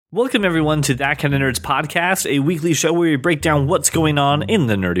Welcome, everyone, to That Kind of Nerds podcast, a weekly show where we break down what's going on in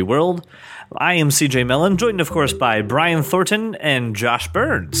the nerdy world. I am CJ Mellon, joined, of course, by Brian Thornton and Josh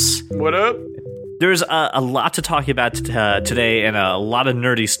Burns. What up? There's a lot to talk about today and a lot of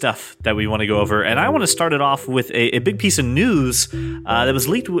nerdy stuff that we want to go over. And I want to start it off with a big piece of news that was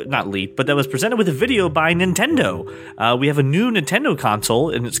that was presented with a video by Nintendo. We have a new Nintendo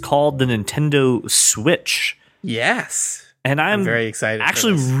console, and it's called the Nintendo Switch. Yes. And I'm very excited.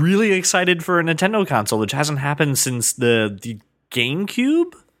 Actually, really excited for a Nintendo console, which hasn't happened since the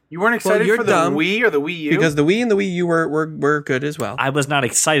GameCube. You weren't excited for the Wii or the Wii U? Because the Wii and the Wii U were good as well. I was not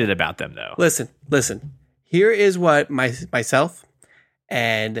excited about them, though. Listen. Here is what myself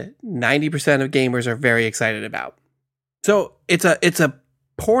and 90% of gamers are very excited about. So it's a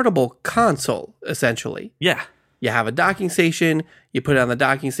portable console, essentially. Yeah. You have a docking station, you put it on the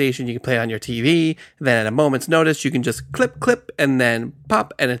docking station, you can play it on your TV, then at a moment's notice, you can just clip, and then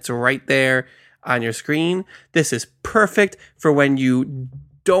pop, and it's right there on your screen. This is perfect for when you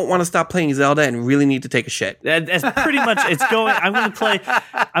don't want to stop playing Zelda and really need to take a shit. That's pretty much it's going. I'm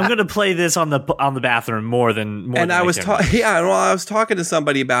going to play this on the bathroom more than. And I was talking to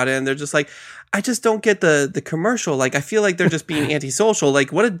somebody about it, and they're just like, I just don't get the commercial. Like, I feel like they're just being antisocial.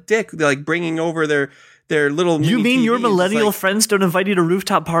 Like, what a dick! They're like bringing over their little. You mean TVs. your millennial friends don't invite you to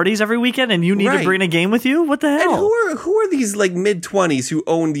rooftop parties every weekend, and you need to bring a game with you? What the hell? And who are these like mid-20s who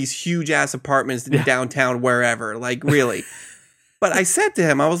own these huge ass apartments in downtown wherever? Like, really? But I said to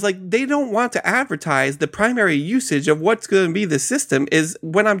him, I was like, they don't want to advertise the primary usage of what's going to be the system is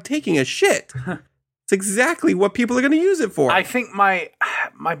when I'm taking a shit. It's exactly what people are going to use it for. I think my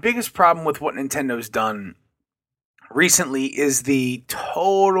biggest problem with what Nintendo's done recently is the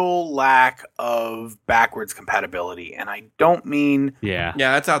total lack of backwards compatibility. And I don't mean... Yeah,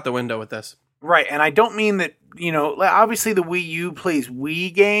 that's out the window with this. Right, and I don't mean that, obviously the Wii U plays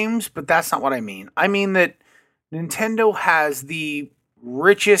Wii games, but that's not what I mean. I mean that Nintendo has the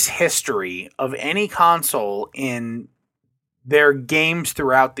richest history of any console in their games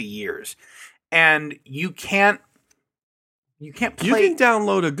throughout the years. And you can't play. You can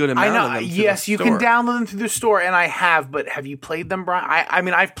download a good amount of them. Yes, you can download them through the store, and I have, but have you played them, Brian? I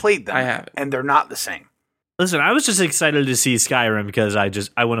mean, I've played them. I haven't. And they're not the same. Listen, I was just excited to see Skyrim because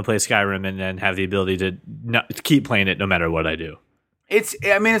I want to play Skyrim and then have the ability to keep playing it no matter what I do. It's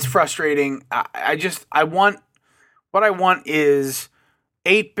frustrating. What I want is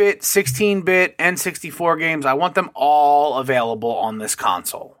 8-bit, 16-bit, and 64 games. I want them all available on this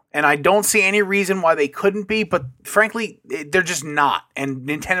console. And I don't see any reason why they couldn't be, but frankly, they're just not. And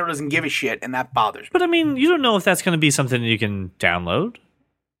Nintendo doesn't give a shit, and that bothers me. But I mean, you don't know if that's going to be something you can download.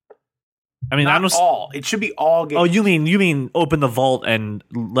 I mean, not all. It should be all games. Oh, you mean open the vault and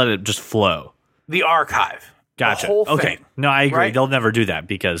let it just flow? The archive. Gotcha. The whole thing. Okay. No, I agree. Right? They'll never do that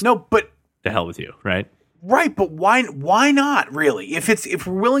because the hell with you, right? Right, but why not, really? If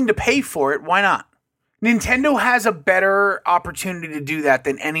we're willing to pay for it, why not? Nintendo has a better opportunity to do that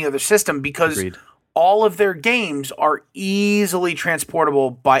than any other system because all of their games are easily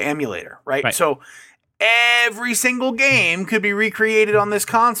transportable by emulator, right? So every single game could be recreated on this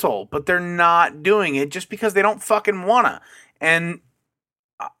console, but they're not doing it just because they don't fucking wanna. And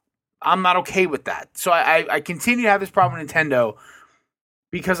I'm not okay with that. So I continue to have this problem with Nintendo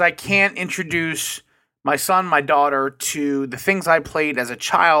because I can't introduce my son, my daughter, to the things I played as a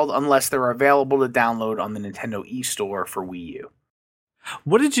child unless they're available to download on the Nintendo eStore for Wii U.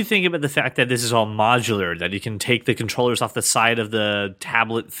 What did you think about the fact that this is all modular, that you can take the controllers off the side of the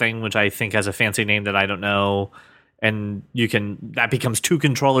tablet thing, which I think has a fancy name that I don't know, and that becomes 2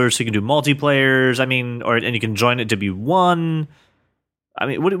 controllers so you can do multiplayers, and you can join it to be 1. I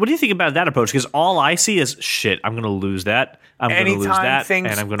mean, what do you think about that approach? Because all I see is, shit, I'm going to lose that. I'm going to lose that, and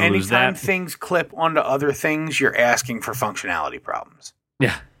I'm going to lose that. Anytime things clip onto other things, you're asking for functionality problems.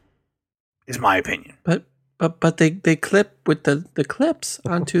 Yeah. Is my opinion. But they clip with the clips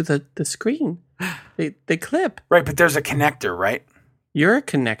onto the screen. They clip. Right, but there's a connector, right? You're a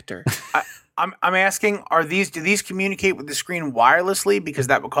connector. I'm asking, do these communicate with the screen wirelessly because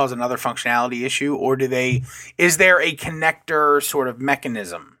that would cause another functionality issue, or is there a connector sort of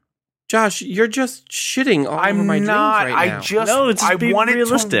mechanism? Josh, you're just shitting all over my dreams right now. No, it's being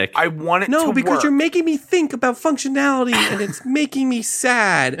realistic. I want it to No, because work. you're making me think about functionality, and it's making me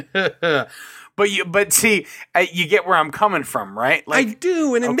sad. But see, you get where I'm coming from, right? Like, I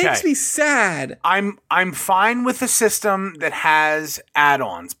do, and it makes me sad. I'm fine with a system that has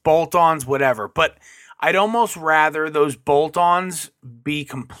add-ons, bolt-ons, whatever, but I'd almost rather those bolt-ons be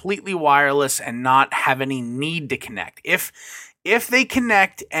completely wireless and not have any need to connect. if they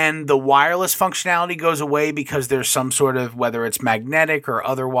connect and the wireless functionality goes away because there's some sort of, whether it's magnetic or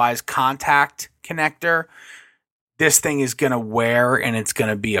otherwise contact connector, this thing is going to wear and it's going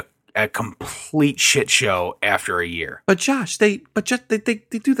to be a complete shit show after a year. But Josh, they do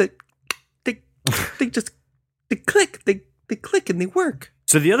the they click, they click and they work.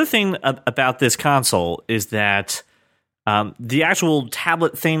 So the other thing about this console is that the actual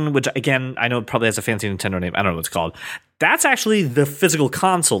tablet thing, which again, I know it probably has a fancy Nintendo name. I don't know what it's called. That's actually the physical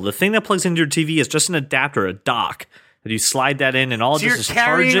console. The thing that plugs into your TV is just an adapter, a dock. That you slide that in and all so it does is charge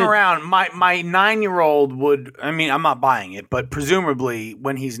it. You're carrying around, my 9-year-old would, I mean, I'm not buying it, but presumably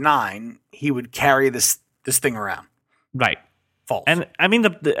when he's 9, he would carry this thing around. Right. False. And I mean,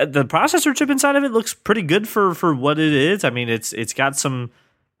 the processor chip inside of it looks pretty good for what it is. I mean, it's got some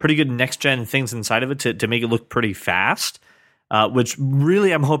pretty good next-gen things inside of it to make it look pretty fast, which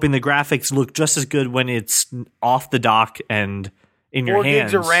really I'm hoping the graphics look just as good when it's off the dock and in your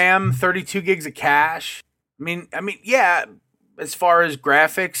hands. 4 gigs of RAM, 32 gigs of cache. I mean, yeah, as far as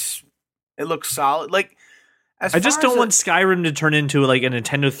graphics, it looks solid. Like, I just don't want Skyrim to turn into like a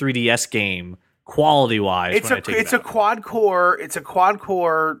Nintendo 3DS game quality-wise. It's a quad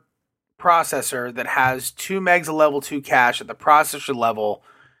core processor that has 2 megs of level 2 cache at the processor level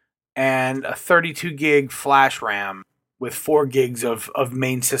and a 32 gig flash RAM with 4 gigs of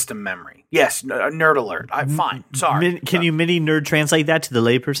main system memory. Yes, nerd alert. I'm fine. Sorry. Can you mini nerd translate that to the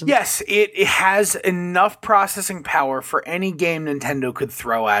layperson? Yes, it has enough processing power for any game Nintendo could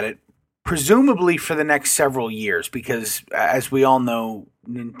throw at it, presumably for the next several years, because as we all know,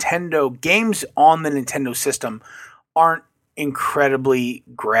 Nintendo games on the Nintendo system aren't incredibly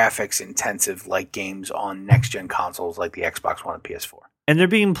graphics intensive like games on next-gen consoles like the Xbox One and PS4. And they're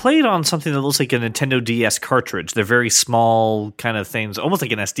being played on something that looks like a Nintendo DS cartridge. They're very small kind of things, almost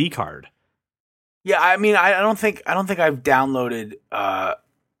like an SD card. Yeah, I mean, I don't think I've downloaded a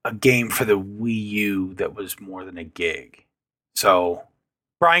game for the Wii U that was more than a gig. So,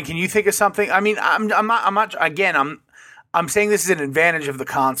 Brian, can you think of something? I mean, I'm not. Again, I'm saying this is an advantage of the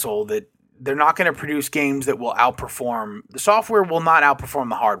console that they're not going to produce games that will outperform. The software will not outperform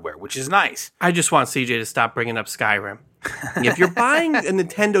the hardware, which is nice. I just want CJ to stop bringing up Skyrim. If you're buying a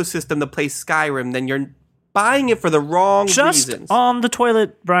Nintendo system to play Skyrim, then you're buying it for the wrong reasons. Just on the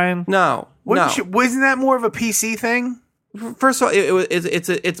toilet, Brian. No. Wasn't that more of a PC thing? First of all,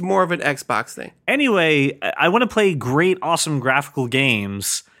 it's more of an Xbox thing. Anyway, I want to play great, awesome graphical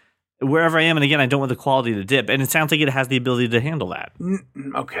games wherever I am, and again, I don't want the quality to dip, and it sounds like it has the ability to handle that.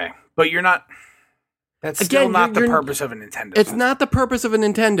 Okay, but you're not... That's still not the purpose of a Nintendo. It's not the purpose of a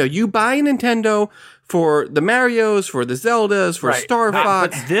Nintendo. You buy a Nintendo for the Marios, for the Zeldas, for Star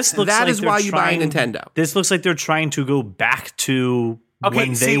Fox. But this looks that like is why you buy a Nintendo. This looks like they're trying to go back to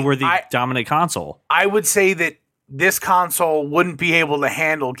when they were the dominant console. I would say that this console wouldn't be able to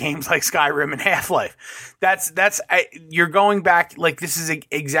handle games like Skyrim and Half-Life. You're going back, like, this is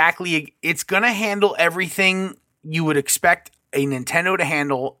exactly, it's going to handle everything you would expect a Nintendo to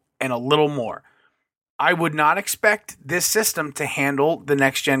handle and a little more. I would not expect this system to handle the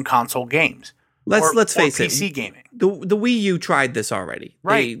next gen console games. Let's face it. PC gaming. The Wii U tried this already.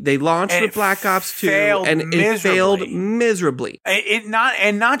 Right. They launched with Black Ops 2 and it failed miserably.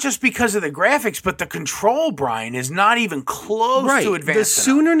 Not just because of the graphics, but the control, Brian, is not even close to advanced. The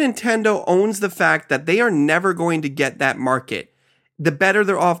sooner Nintendo owns the fact that they are never going to get that market, the better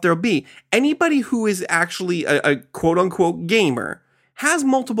they're off they'll be. Anybody who is actually a quote unquote gamer has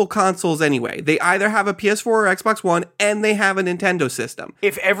multiple consoles anyway. They either have a PS4 or Xbox One, and they have a Nintendo system.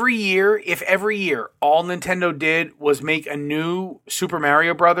 If every year all Nintendo did was make a new Super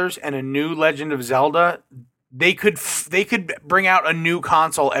Mario Brothers and a new Legend of Zelda, they could bring out a new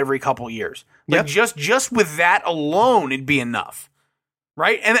console every couple years. Like just with that alone, it'd be enough.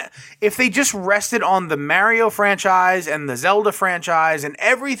 Right? And if they just rested on the Mario franchise and the Zelda franchise and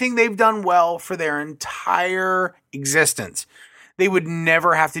everything they've done well for their entire existence, they would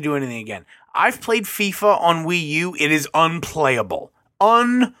never have to do anything again. I've played FIFA on Wii U. It is unplayable.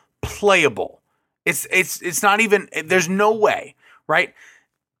 Unplayable. It's not even, there's no way, right?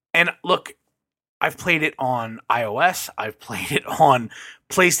 And look, I've played it on iOS. I've played it on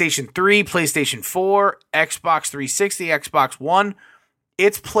PlayStation 3, PlayStation 4, Xbox 360, Xbox One.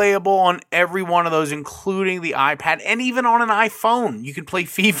 It's playable on every one of those, including the iPad, and even on an iPhone. You can play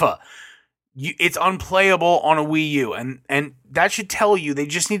FIFA. It's unplayable on a Wii U, and that should tell you they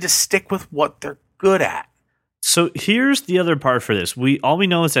just need to stick with what they're good at. So here's the other part for this. All we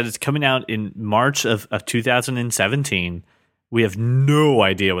know is that it's coming out in March of 2017. We have no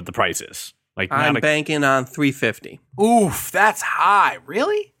idea what the price is. I'm banking on $350. Oof, that's high.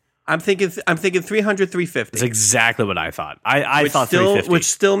 Really? I'm thinking 300, 350. That's exactly what I thought. I thought still, 350. which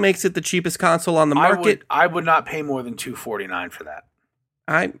still makes it the cheapest console on the market. I would not pay more than $249 for that.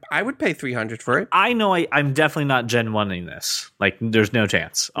 I would pay $300 for it. I know I'm definitely not Gen 1ing this. Like, there's no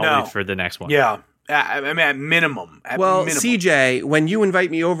chance. I'll wait for the next one. Yeah. I mean, at minimum. CJ, when you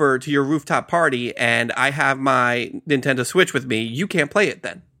invite me over to your rooftop party and I have my Nintendo Switch with me, you can't play it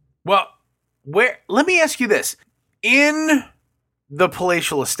then. Well, let me ask you this. In the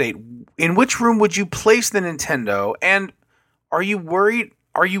palatial estate, in which room would you place the Nintendo? And are you worried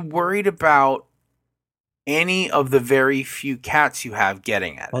about any of the very few cats you have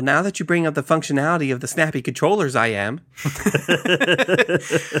getting at it? Well, now that you bring up the functionality of the snappy controllers, I am.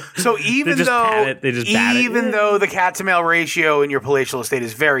 So even though the cat to male ratio in your palatial estate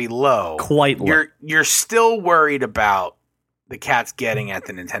is very low, quite low, you're still worried about the cats getting at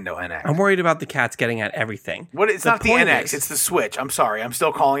the Nintendo NX. I'm worried about the cats getting at everything. It's not the NX, it's the Switch. I'm sorry. I'm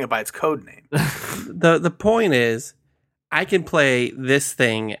still calling it by its code name. The point is, I can play this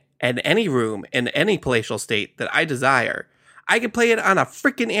thing in any room, in any palatial state that I desire. I can play it on a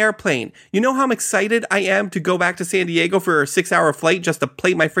freaking airplane. You know how excited I am to go back to San Diego for a 6-hour flight just to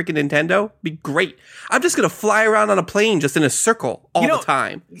play my freaking Nintendo? Be great. I'm just going to fly around on a plane just in a circle all the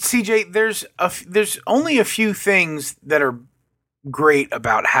time. CJ, there's only a few things that are great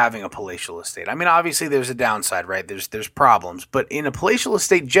about having a palatial estate. I mean, obviously there's a downside, right? There's problems, but in a palatial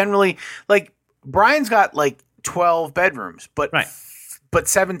estate, generally, like Brian's got like 12 bedrooms, but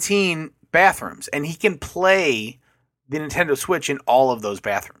 17 bathrooms, and he can play the Nintendo Switch in all of those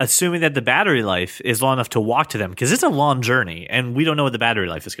bathrooms. Assuming that the battery life is long enough to walk to them, because it's a long journey, and we don't know what the battery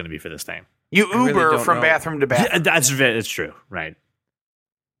life is going to be for this thing. You Uber from bathroom to bathroom. Yeah, it's true, right?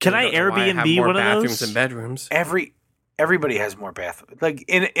 Can I Airbnb one of bathrooms those? And bedrooms. Everybody has more bathrooms, like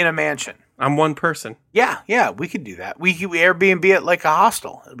in a mansion. I'm one person. Yeah, we could do that. We Airbnb it like a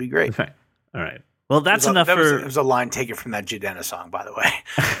hostel. It'd be great. Okay. All right. Well, that's enough it was a line taken from that Jidenna song, by the way.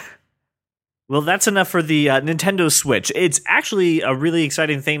 Well, that's enough for the Nintendo Switch. It's actually a really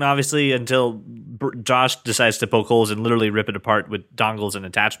exciting thing, obviously, until Josh decides to poke holes and literally rip it apart with dongles and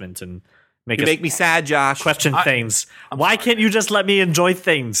attachments and make me sad, Josh. Question things. Why can't you just let me enjoy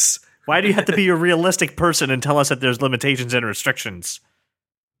things? Why do you have to be a realistic person and tell us that there's limitations and restrictions?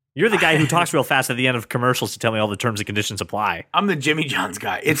 You're the guy who talks real fast at the end of commercials to tell me all the terms and conditions apply. I'm the Jimmy John's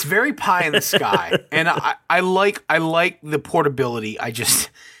guy. It's very pie in the sky, and I like the portability.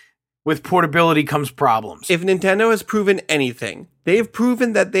 With portability comes problems. If Nintendo has proven anything, they've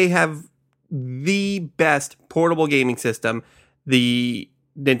proven that they have the best portable gaming system. The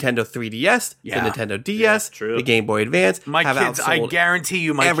Nintendo 3DS, the Nintendo DS, the Game Boy Advance. My kids, I guarantee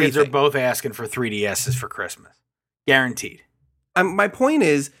you, kids are both asking for 3DSs for Christmas. Guaranteed. My point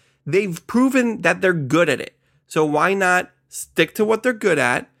is, they've proven that they're good at it. So why not stick to what they're good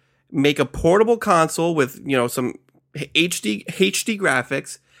at, make a portable console with, some HD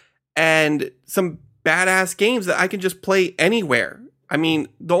graphics and some badass games that I can just play anywhere. I mean,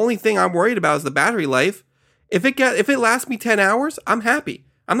 the only thing I'm worried about is the battery life. If it lasts me 10 hours, I'm happy.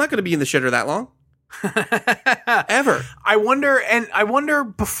 I'm not going to be in the shitter that long. Ever. I wonder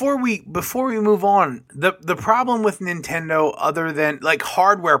before we move on, the problem with Nintendo, other than like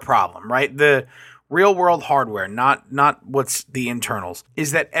hardware problem, right? The real world hardware, not what's the internals,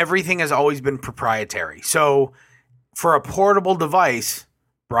 is that everything has always been proprietary. So for a portable device,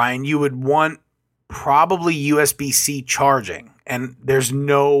 Brian, you would want probably USB-C charging, and there's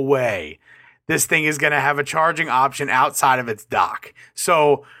no way this thing is going to have a charging option outside of its dock.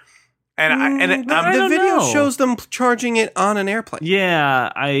 So, the video shows them charging it on an airplane.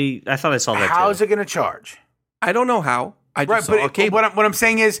 Yeah, I thought I saw that. How is it going to charge? I don't know how. I just saw a cable. What I'm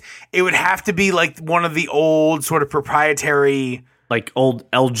saying is, it would have to be like one of the old sort of proprietary, like old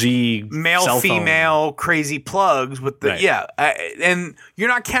LG male-female crazy plugs with the and you're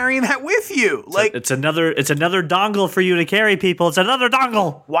not carrying that with you. Like it's another dongle for you to carry, people. It's another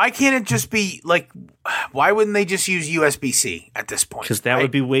dongle. Why can't it just be like? Why wouldn't they just use USB-C at this point? Because that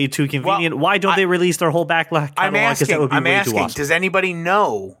would be way too convenient. Why don't they release their whole backlog catalog? That would be way too awesome. Does anybody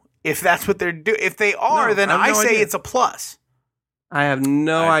know if that's what they're doing? If they are, then I say it's a plus. I have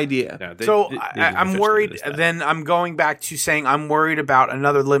no idea. I'm worried. Then I'm going back to saying I'm worried about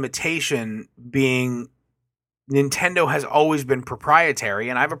another limitation being Nintendo has always been proprietary,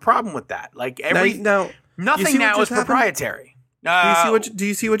 and I have a problem with that. Like nothing now is proprietary. Do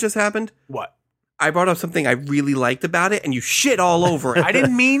you see what just happened? What? I brought up something I really liked about it, and you shit all over it. I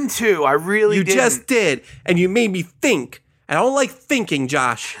didn't mean to. I really didn't. You just did, and you made me think. I don't like thinking,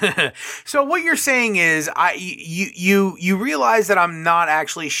 Josh. So what you're saying is you realize that I'm not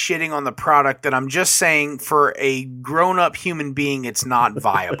actually shitting on the product, that I'm just saying for a grown-up human being it's not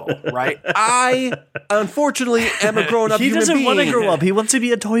viable, right? I, unfortunately, am a grown-up He human being. doesn't want to grow up. He wants to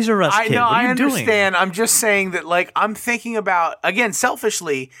be a Toys R Us kid. I know, what are I you doing? understand. I'm just saying that, like, I'm thinking about, again,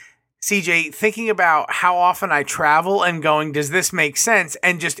 selfishly, CJ, thinking about how often I travel and going, does this make sense?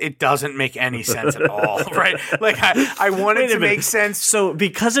 And just, it doesn't make any sense at all, right? Like, I want it to make sense. So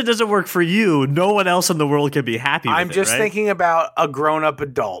because it doesn't work for you, no one else in the world can be happy with I'm just right? thinking about a grown-up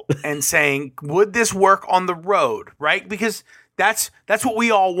adult and saying, would this work on the road, right? Because that's what we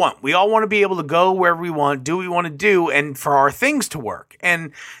all want. We all want to be able to go wherever we want, do what we want to do, and for our things to work.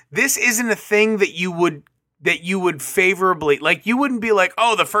 And this isn't a thing that you would favorably, like, you wouldn't be like,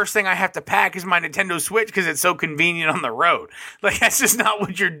 oh, the first thing I have to pack is my Nintendo Switch because it's so convenient on the road. Like, that's just not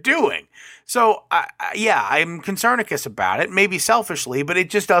what you're doing. So, I'm concernicus about it, maybe selfishly, but it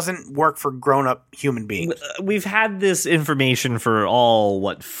just doesn't work for grown-up human beings. We've had this information for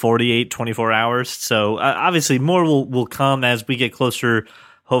 24 hours. So obviously more will come as we get closer.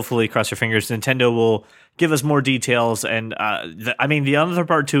 Hopefully, cross your fingers, Nintendo will give us more details. And the other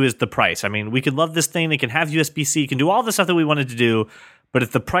part too is the price. I mean, we could love this thing. It can have USB-C, can do all the stuff that we wanted to do. But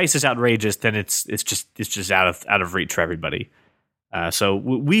if the price is outrageous, then it's just out of reach for everybody. So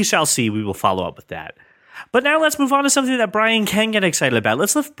we shall see. We will follow up with that. But now let's move on to something that Brian can get excited about.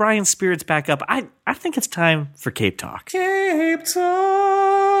 Let's lift Brian's spirits back up. I think it's time for Cape Talk. Cape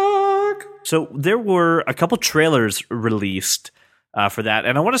Talk. So there were a couple trailers released for that.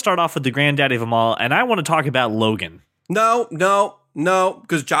 And I want to start off with the granddaddy of them all. And I want to talk about Logan. No,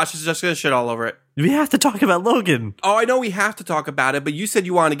 because Josh is just going to shit all over it. We have to talk about Logan. Oh, I know we have to talk about it, but you said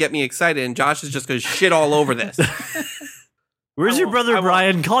you wanted to get me excited, and Josh is just going to shit all over this. Where's your brother,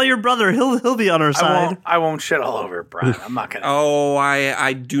 Brian? Call your brother. He'll be on our side. I won't shit all over it, Brian. I'm not gonna. Oh,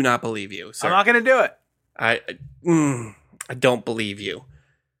 I do not believe you, sir. I'm not gonna do it. I don't believe you.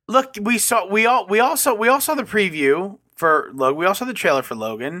 Look, we all saw the preview for Logan. We all saw the trailer for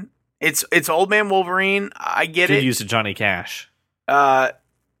Logan. It's Old Man Wolverine. I get it. Good use of Johnny Cash.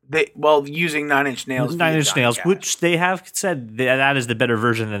 Using Nine Inch Nails. Nine Inch Nails, which they have said that is the better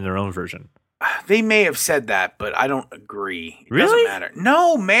version than their own version. They may have said that, but I don't agree. It really? doesn't matter.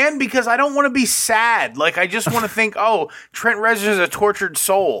 No, man, because I don't want to be sad. Like, I just want to think, oh, Trent Reznor is a tortured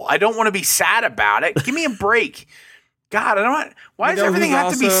soul. I don't want to be sad about it. Give me a break. God, I don't want. Why does everything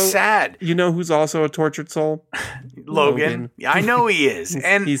have to be sad? You know who's also a tortured soul? Logan. Yeah, I know he is.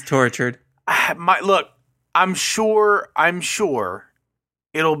 And he's tortured. Look, I'm sure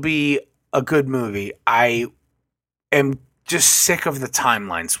it'll be a good movie. I am just sick of the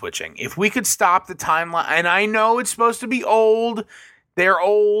timeline switching. If we could stop the timeline, and I know it's supposed to be old. They're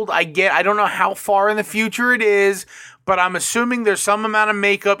old. I don't know how far in the future it is, but I'm assuming there's some amount of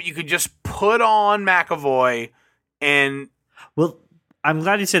makeup you could just put on McAvoy and. Well, I'm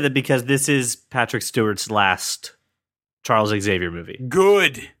glad you said that because this is Patrick Stewart's last Charles Xavier movie.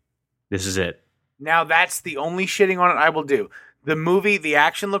 Good. This is it. Now that's the only shitting on it I will do. The movie, the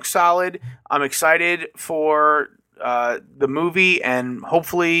action looks solid. I'm excited for the movie and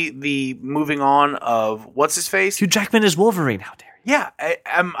hopefully the moving on of what's his face. Hugh Jackman is Wolverine. How dare you? Yeah,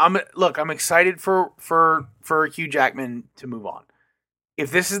 I'm excited for Hugh Jackman to move on.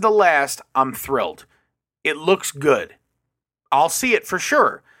 If this is the last, I'm thrilled. It looks good. I'll see it for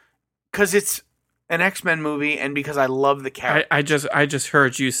sure because it's an X-Men movie and because I love the character. I just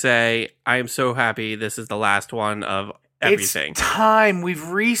heard you say I am so happy this is the last one of everything. It's time. We've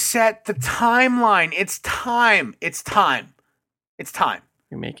reset the timeline. It's time.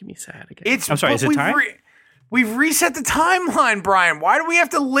 You're making me sad again. I'm sorry, is it time? We've reset the timeline, Brian. Why do we have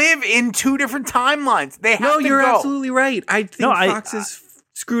to live in two different timelines? They have to go. No, you're absolutely right. I think Fox has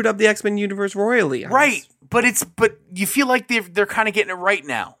screwed up the X-Men universe royally. Right. But you feel like they're kind of getting it right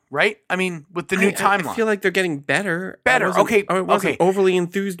now, right? I mean, with the new timeline. I feel like they're getting better. I wasn't overly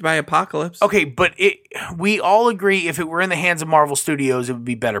enthused by Apocalypse. Okay, but we all agree if it were in the hands of Marvel Studios, it would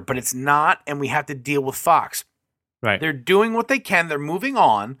be better. But it's not, and we have to deal with Fox. Right. They're doing what they can. They're moving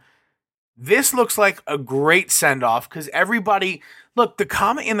on. This looks like a great send-off because everybody... Look,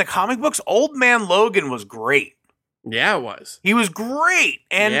 in the comic books, Old Man Logan was great. Yeah, it was. He was great.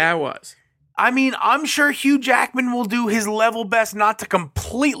 And yeah, it was. I mean, I'm sure Hugh Jackman will do his level best not to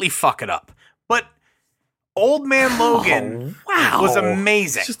completely fuck it up. But Old Man Logan was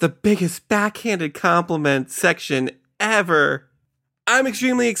amazing. It's just the biggest backhanded compliment section ever. I'm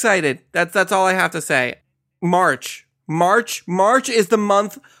extremely excited. That's all I have to say. March is the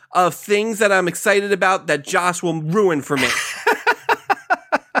month of things that I'm excited about that Josh will ruin for me.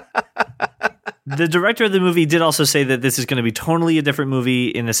 The director of the movie did also say that this is going to be totally a different movie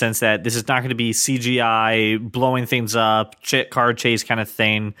in the sense that this is not going to be CGI, blowing things up, car chase kind of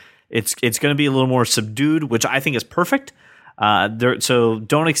thing. It's going to be a little more subdued, which I think is perfect. So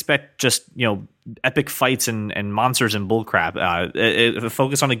don't expect just epic fights and monsters and bullcrap.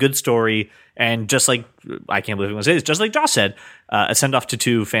 Focus on a good story, and just like I can't believe I'm going to say this, just like Josh said, a send off to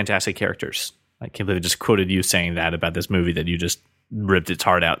two fantastic characters. I can't believe I just quoted you saying that about this movie that you just ripped its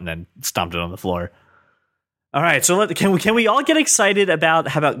heart out and then stomped it on the floor. All right, so can we all get excited about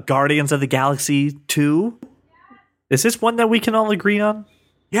how about Guardians of the Galaxy 2? Is this one that we can all agree on?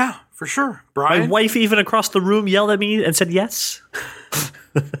 Yeah, for sure. Brian? My wife even across the room yelled at me and said yes.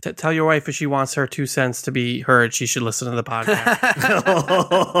 Tell your wife if she wants her 2 cents to be heard, she should listen to the podcast.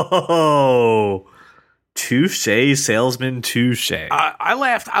 Oh, touche, salesman, touche. I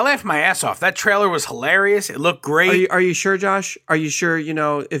laughed my ass off. That trailer was hilarious. It looked great. Are you sure, Josh? Are you sure?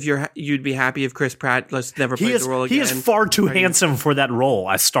 If you'd be happy if Chris Pratt never played the role again. He is far too handsome for that role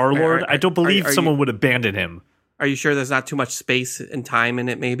as Star-Lord. I don't believe someone would abandon him. Are you sure there's not too much space and time in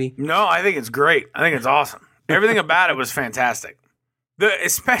it? Maybe. No, I think it's great. I think it's awesome. Everything about it was fantastic.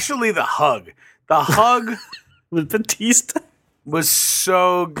 Especially the hug. The hug with Batista was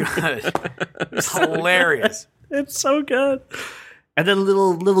so good. It's hilarious. It's so good. And then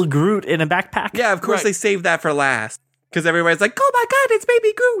little Groot in a backpack. Yeah, of course they saved that for last because everybody's like, "Oh my God, it's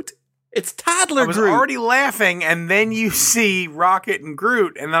baby Groot! It's toddler Groot!" I was already laughing, and then you see Rocket and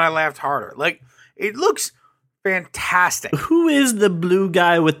Groot, and then I laughed harder. Like it looks fantastic. Who is the blue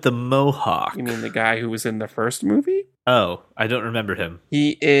guy with the mohawk? You mean the guy who was in the first movie? Oh, I don't remember him.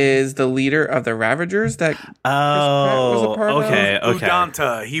 He is the leader of the Ravagers that Chris Pratt was a part of. Okay.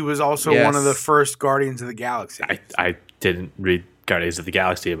 Udanta. He was also one of the first Guardians of the Galaxy. I didn't read Guardians of the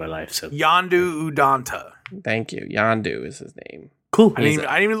Galaxy in my life. So Yondu Udanta. Thank you. Yondu is his name. Cool. I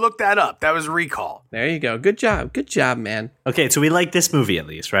didn't even look that up. That was recall. There you go. Good job. Good job, man. Okay, so we like this movie at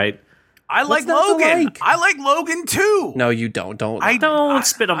least, right? I like Logan. I like Logan too. No, you don't. Don't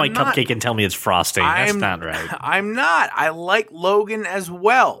spit on my cupcake and tell me it's frosting. That's not right. I'm not. I like Logan as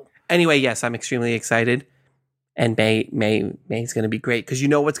well. Anyway, yes, I'm extremely excited. And May's going to be great because you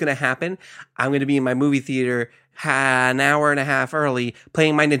know what's going to happen? I'm going to be in my movie theater an hour and a half early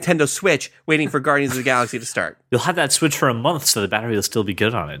playing my Nintendo Switch waiting for Guardians of the Galaxy to start. You'll have that Switch for a month so the battery will still be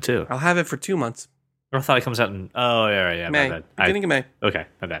good on it too. I'll have it for 2 months. I thought it comes out in... Oh, yeah. May. My bad. Beginning of May. Okay,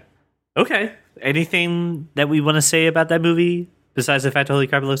 my bad. Okay. Anything that we want to say about that movie besides the fact that holy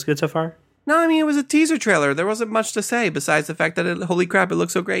crap, it looks good so far? No, I mean, it was a teaser trailer. There wasn't much to say besides the fact that, holy crap, it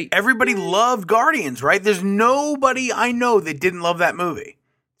looks so great. Everybody loved Guardians, right? There's nobody I know that didn't love that movie.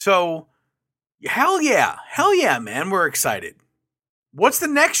 So, hell yeah, man, we're excited. What's the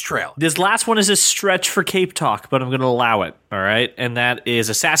next trailer? This last one is a stretch for Cape Talk, but I'm going to allow it, all right? And that is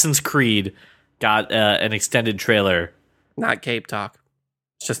Assassin's Creed got an extended trailer. Not Cape Talk.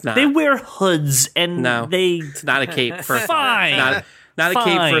 It's just not. They wear hoods and it's not a cape. First fine. Not a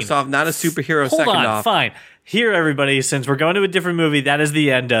cape. First off, not a superhero. Hold second on, off, fine. Here, everybody, since we're going to a different movie, that is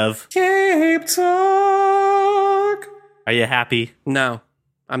the end of Cape Talk. Are you happy? No,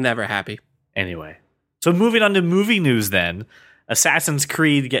 I'm never happy. Anyway, so moving on to movie news, then Assassin's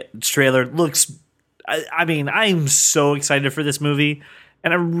Creed trailer looks. I mean, I'm so excited for this movie,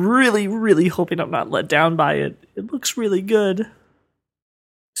 and I'm really, really hoping I'm not let down by it. It looks really good.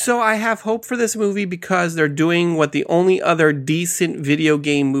 So I have hope for this movie because they're doing what the only other decent video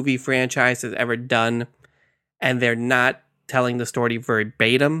game movie franchise has ever done, and they're not telling the story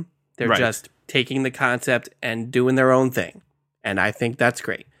verbatim. They're just taking the concept and doing their own thing, and I think that's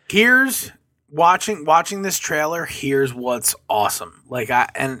great. Here's watching this trailer. Here's what's awesome. Like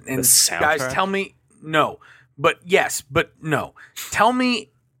guys, tell me no, but yes, but no. Tell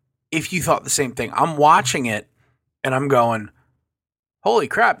me if you thought the same thing. I'm watching it, and I'm going, holy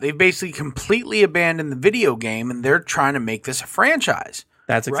crap, they've basically completely abandoned the video game and they're trying to make this a franchise.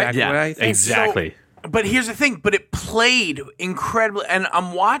 That's exactly what I think. Exactly. So, but here's the thing, but it played incredibly, and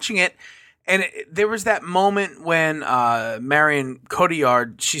I'm watching it, and there was that moment when Marion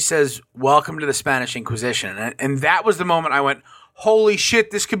Cotillard, she says, "Welcome to the Spanish Inquisition." And that was the moment I went, holy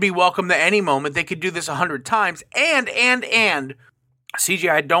shit, this could be welcome to any moment. They could do this 100 times. And, CJ,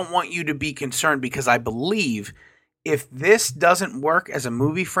 I don't want you to be concerned because I believe if this doesn't work as a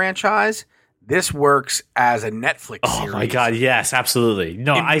movie franchise, this works as a Netflix series. Oh my God, yes, absolutely.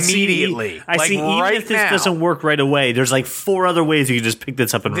 No, immediately. I see even if this doesn't work right away, there's like 4 other ways you can just pick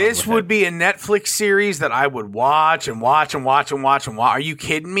this up and run with it. This would be a Netflix series that I would watch and watch and watch and watch and watch. Are you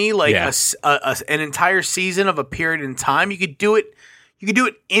kidding me? Like an entire season of a period in time. You could do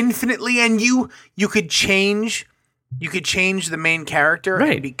it infinitely, and you could change You could change the main character,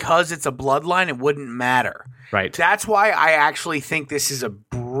 Right. and because it's a bloodline, it wouldn't matter. Right. That's why I actually think this is a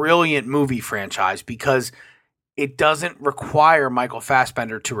brilliant movie franchise, because it doesn't require Michael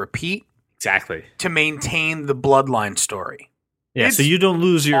Fassbender to repeat Exactly. to maintain the bloodline story. Yeah, It's so you don't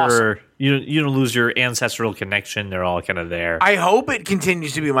lose your awesome. you don't lose your ancestral connection. They're all kind of there. I hope it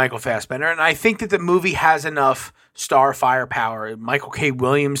continues to be Michael Fassbender, and I think that the movie has enough star firepower. Michael K.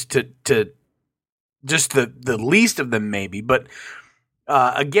 Williams to just the least of them, maybe. But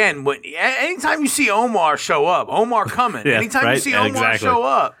again, anytime you see Omar show up, Omar coming. Yeah, anytime you right? see Omar Exactly. show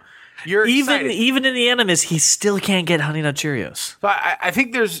up, you're excited. even in the Animus, he still can't get Honey Nut Cheerios. So I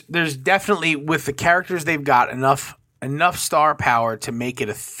think there's definitely, with the characters they've got, enough star power to make it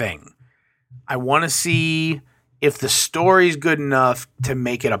a thing. I want to see if the story's good enough to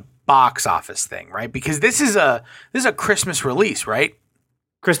make it a box office thing, right? Because this is a Christmas release, right?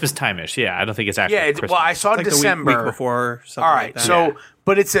 Christmas time-ish, yeah. I don't think it's actually Yeah. Christmas. Well, I saw Like December. the week before. Something All right. like that. So,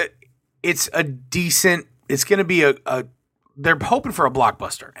 but it's a decent. It's going to be a. They're hoping for a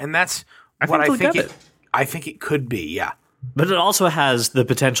blockbuster, and that's what I they'll think get it. I think it could be. Yeah. But it also has the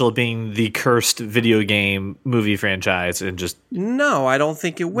potential of being the cursed video game movie franchise and just No, I don't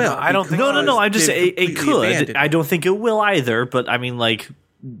think it will. No, I don't think no. so. I just They've it completely could. abandoned I it. don't think it will either. But I mean, like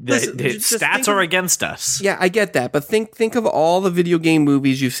Listen, the just think stats of- are against us. Yeah, I get that, but think of all the video game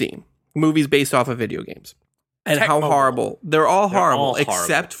movies you've seen, movies based off of video games, and how Tecmo. horrible they're all horrible, all horrible.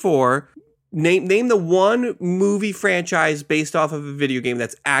 except for name the one movie franchise based off of a video game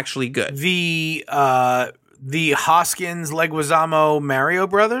that's actually good. The Hoskins Leguizamo Mario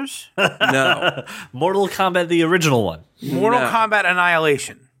Brothers, No, Mortal Kombat, the original one. Mortal No. Kombat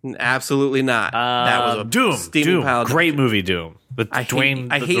Annihilation. absolutely not. That was a Doom. steaming Doom. pile of Great movie, Doom. With I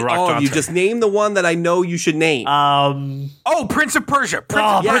Dwayne, hate the Rock all of you. Johnson. Just name the one that I know you should name. Oh, Prince of Persia.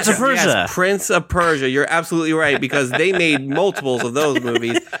 Prince of Persia. Yes, Prince of Persia. You're absolutely right, because they made multiples of those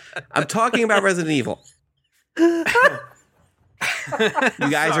movies. I'm talking about Resident Evil. You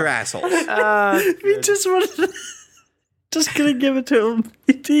guys are assholes. We just wanted just gonna give it to him.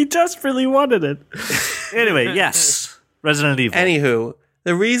 He desperately wanted it. Anyway, yes. Resident Evil. Anywho,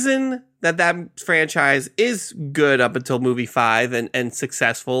 the reason that franchise is good up until movie 5 and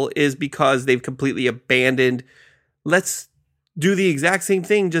successful is because they've completely abandoned, let's do the exact same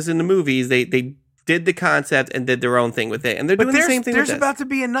thing just in the movies. They did the concept and did their own thing with it. And they're But doing the same thing with there's this. about to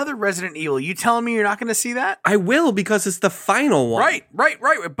be another Resident Evil. You telling me you're not going to see that? I will, because it's the final one. Right.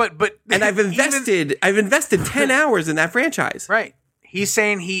 But And I've invested 10 hours in that franchise. Right. He's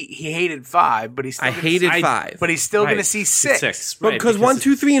saying he hated 5, but he's still I gonna hated see, 5. but he's still Right. going to see 6. But because 1,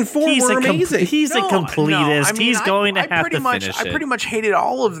 2, 3, and 4 he's were a amazing. he's a completist. I mean, he's going to have pretty to much, finish I it. pretty much hated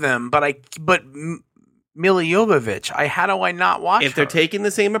all of them, but Mila Jovovich, how do I not watch If they're her? taking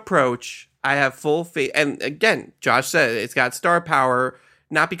the same approach, I have full faith. And again, Josh said it's got star power,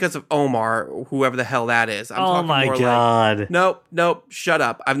 not because of Omar, whoever the hell that is. I'm Oh talking my more god. Like, nope, shut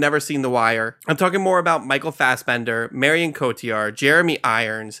up. I've never seen The Wire. I'm talking more about Michael Fassbender, Marion Cotillard, Jeremy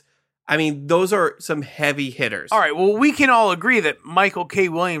Irons. I mean, those are some heavy hitters. All right, well, we can all agree that Michael K.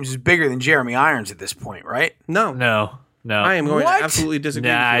 Williams is bigger than Jeremy Irons at this point, right? No, No. I am going What? to absolutely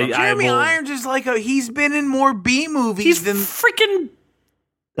disagree Nah, with you. Jeremy will- Irons is like he's been in more B movies He's than freaking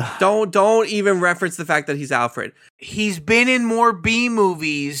Don't even reference the fact that he's Alfred. he's been in more B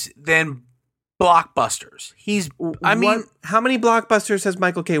movies than blockbusters. How many blockbusters has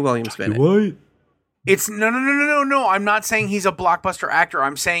Michael K. Williams been in? what? It's no. I'm not saying he's a blockbuster actor.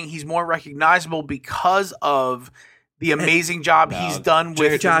 I'm saying he's more recognizable because of the amazing job he's done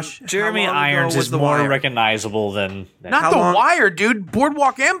with Josh, Jeremy how long ago Irons was is The more Wire? recognizable than Not How The long- Wire, dude.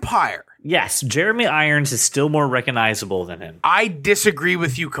 Boardwalk Empire. Yes, Jeremy Irons is still more recognizable than him. I disagree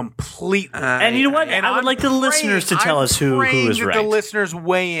with you completely. And you know what? And I would I'm like the listeners to tell I'm us who praying is that right. The listeners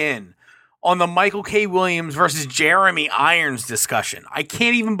weigh in on the Michael K. Williams versus Jeremy Irons discussion. I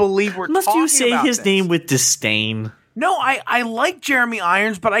can't even believe we're Must talking you say about his this. name with disdain? No, I like Jeremy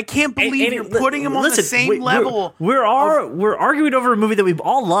Irons, but I can't believe you're putting him on the Listen, same level. We're arguing over a movie that we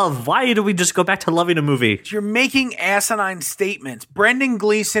all love. Why do we just go back to loving a movie? You're making asinine statements. Brendan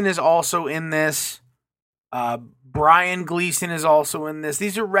Gleeson is also in this. Brian Gleeson is also in this.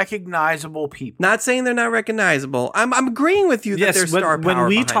 These are recognizable people. Not saying they're not recognizable. I'm agreeing with you that there's star power when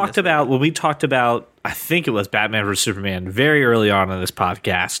we behind talked this. about, I think it was Batman vs Superman very early on in this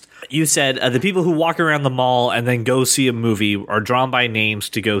podcast. You said the people who walk around the mall and then go see a movie are drawn by names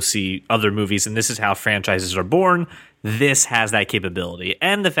to go see other movies, and this is how franchises are born. This has that capability,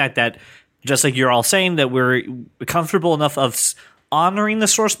 and the fact that, just like you're all saying, that we're comfortable enough of honoring the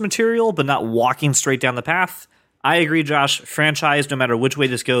source material but not walking straight down the path. I agree, Josh. Franchise, no matter which way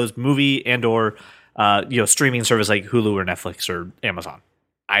this goes, movie and or streaming service like Hulu or Netflix or Amazon.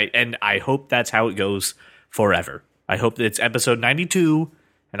 I hope that's how it goes forever. I hope that it's episode 92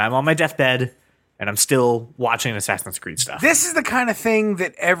 and I'm on my deathbed and I'm still watching Assassin's Creed stuff. This is the kind of thing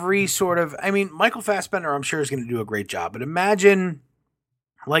that every sort of, Michael Fassbender, I'm sure, is going to do a great job. But imagine,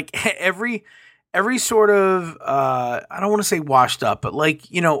 like, every sort of, I don't want to say washed up, but like,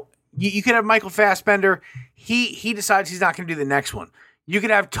 you could have Michael Fassbender. He decides he's not going to do the next one. You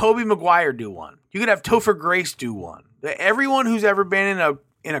could have Tobey Maguire do one. You could have Topher Grace do one. Everyone who's ever been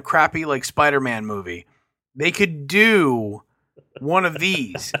in a crappy like Spider-Man movie, they could do one of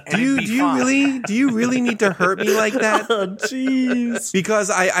these. Do you really need to hurt me like that? Oh, jeez. Because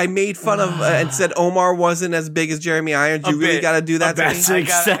I made fun of and said Omar wasn't as big as Jeremy Irons. You really got to do that to me?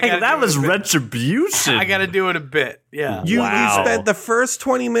 That was retribution. I got to do it a bit. Yeah. You spent the first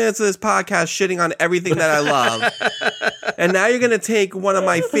 20 minutes of this podcast shitting on everything that I love. And now you're going to take one of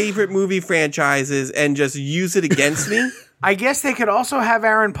my favorite movie franchises and just use it against me? I guess they could also have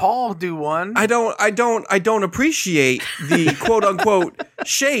Aaron Paul do one. I don't appreciate the quote unquote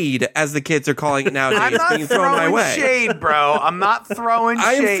shade, as the kids are calling it nowadays, I'm not being thrown my way. Shade, bro. I'm not throwing shade.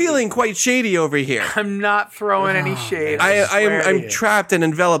 I am feeling quite shady over here. I'm not throwing any shade. I'm trapped and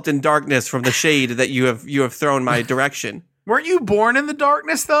enveloped in darkness from the shade that you have thrown my direction. Weren't you born in the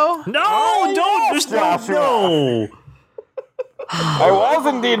darkness though? No, no. I was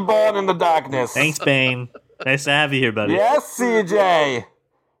indeed born in the darkness. Thanks, Bane. Nice to have you here, buddy. Yes, CJ.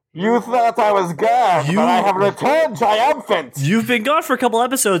 You thought I was gone, but I have returned triumphant. You've been gone for a couple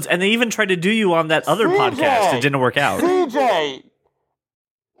episodes, and they even tried to do you on that other podcast. It didn't work out. CJ,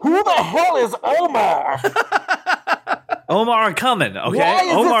 who the hell is Omar? Omar coming, okay? Why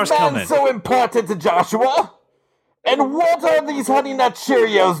is Omar's this man coming. so important to Joshua? And what are these Honey Nut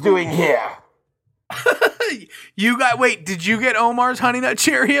Cheerios doing here? Did you get Omar's Honey Nut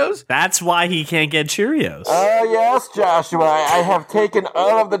Cheerios? That's why he can't get Cheerios. Oh, yes, Joshua. I have taken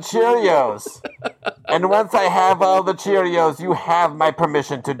all of the Cheerios. And once I have all the Cheerios, you have my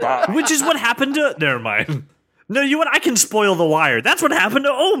permission to die. Which is what happened to... Never mind. No, you know what? I can spoil the wire. That's what happened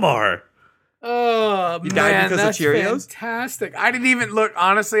to Omar. Oh, you died because of Cheerios? Fantastic. I didn't even look.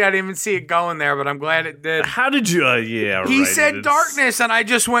 Honestly, I didn't even see it going there, but I'm glad it did. How did you? He said darkness, and I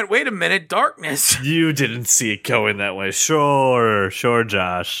just went, wait a minute, darkness. You didn't see it going that way. Sure,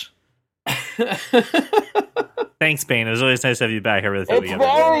 Josh. Thanks, Bane. It was always nice to have you back. I really thought it's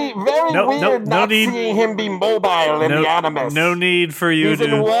very weird not seeing him be mobile in the Animus. No need for you He's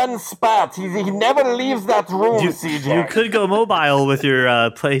in one spot. He never leaves that room, CJ. You could go mobile with your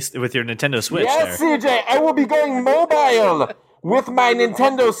with your Nintendo Switch. Yes, there. CJ, I will be going mobile with my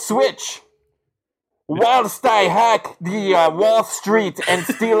Nintendo Switch whilst I hack the Wall Street and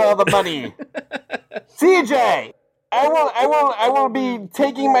steal all the money. CJ, I will be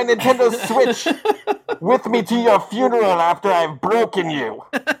taking my Nintendo Switch with me to your funeral after I've broken you.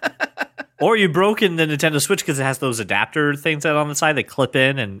 Or you've broken the Nintendo Switch because it has those adapter things that on the side that clip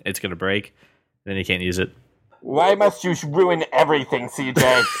in and it's going to break. Then you can't use it. Why must you ruin everything,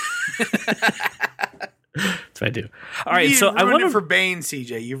 CJ? That's what I do. All right, so I want it for Bane,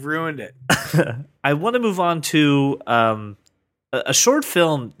 CJ. You've ruined it. I want to move on to a short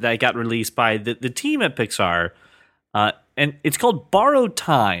film that got released by the team at Pixar, and it's called Borrowed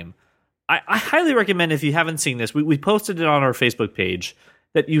Time. I highly recommend, if you haven't seen this, we posted it on our Facebook page,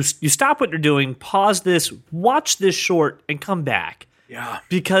 that you stop what you're doing, pause this, watch this short, and come back. Yeah.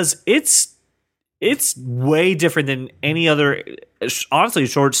 Because it's way different than any other, honestly,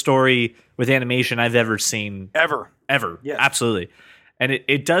 short story with animation I've ever seen. Ever. Yes. Absolutely. And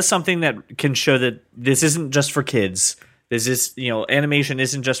it does something that can show that this isn't just for kids. This is, animation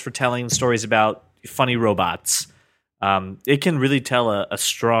isn't just for telling stories about funny robots. It can really tell a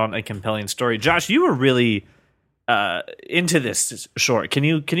strong and compelling story. Josh, you were really into this short. Can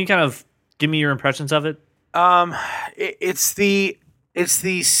you kind of give me your impressions of it? It's the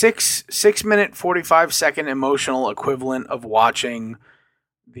 6 minute 45-second emotional equivalent of watching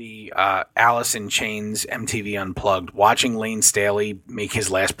the Alice in Chains MTV Unplugged, watching Lane Staley make his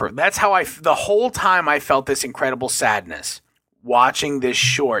last that's how the whole time I felt this incredible sadness watching this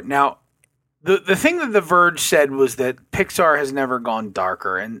short. Now, the thing that The Verge said was that Pixar has never gone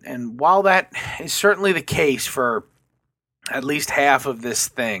darker, and while that is certainly the case for at least half of this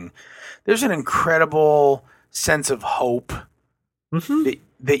thing, there's an incredible sense of hope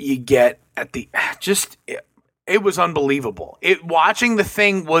that you get at the it was unbelievable. Watching the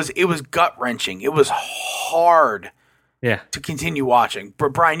thing was gut wrenching. It was hard to continue watching.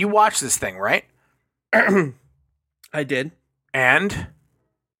 But Brian, you watched this thing, right? I did. And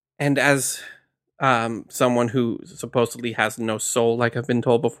as someone who supposedly has no soul, like I've been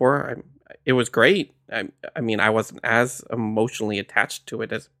told before. It was great. I mean, I wasn't as emotionally attached to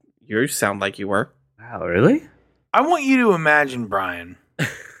it as you sound like you were. Wow, really? I want you to imagine, Brian,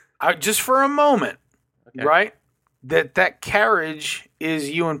 just for a moment, right? That carriage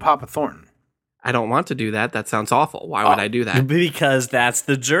is you and Papa Thornton. I don't want to do that. That sounds awful. Why would I do that? Because that's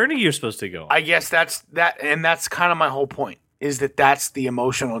the journey you're supposed to go on. I guess that's kind of my whole point, is that's the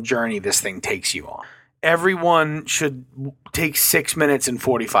emotional journey this thing takes you on. Everyone should take 6 minutes and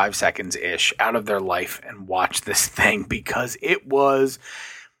 45 seconds ish out of their life and watch this thing, because it was,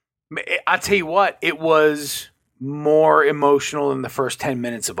 I'll tell you what, it was more emotional than the first 10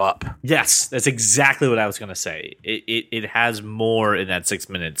 minutes of Up. Yes, that's exactly what I was going to say. It has more in that 6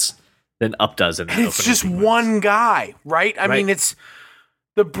 minutes than Up does in the opening It's just sequence. one guy, right? I mean, it's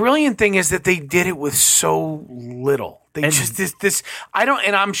the brilliant thing is that they did it with so little. They just this I don't,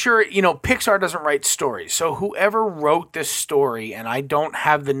 and I'm sure, Pixar doesn't write stories. So whoever wrote this story, and I don't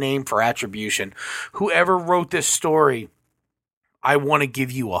have the name for attribution, whoever wrote this story, I want to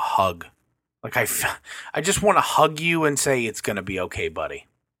give you a hug. Like I just want to hug you and say it's going to be okay, buddy.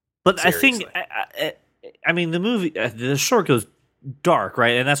 But Seriously. I think, I mean, the movie, the short goes dark,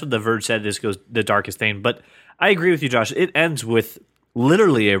 right? And that's what The Verge said. This goes the darkest thing. But I agree with you, Josh. It ends with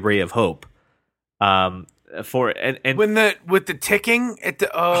literally a ray of hope. And with the ticking at the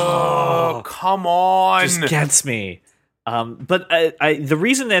come on, just gets me. But the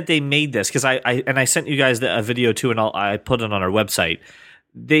reason that they made this, because I sent you guys a video too, and I put it on our website.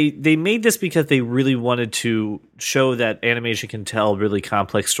 They made this because they really wanted to show that animation can tell really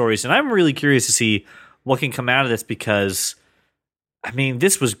complex stories, and I'm really curious to see what can come out of this, because I mean,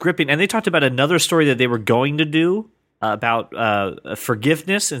 this was gripping. And they talked about another story that they were going to do about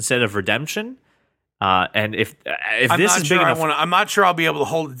forgiveness instead of redemption. And if this is big enough, I'm not sure I'll be able to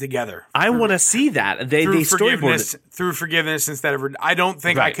hold it together. I want to see that they storyboarded through forgiveness instead of. I don't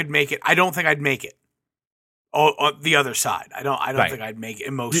think I could make it. I don't think I'd make it. Oh, the other side. I don't think I'd make it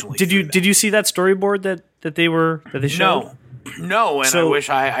emotionally. Did you see that storyboard that they showed? No, and I wish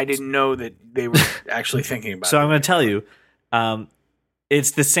I didn't know that they were actually thinking about it. So I'm going to tell you,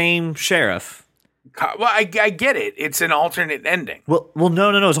 it's the same sheriff. Well, I get it. It's an alternate ending. Well,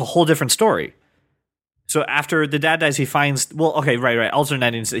 no. It's a whole different story. So after the dad dies, he finds. Well, okay, right. Alternate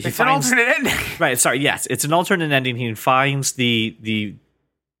endings. It's an alternate ending. Right. Sorry. Yes, it's an alternate ending. He finds the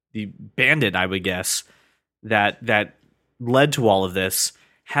bandit, I would guess, that led to all of this.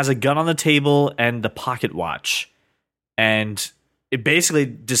 Has a gun on the table and the pocket watch, and it basically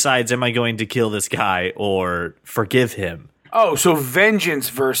decides: am I going to kill this guy or forgive him? Oh, so vengeance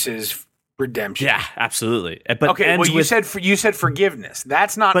versus redemption. Yeah, absolutely. But okay, well, you said forgiveness.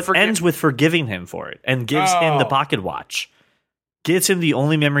 That's not. But ends with forgiving him for it, and gives him the pocket watch. Gives him the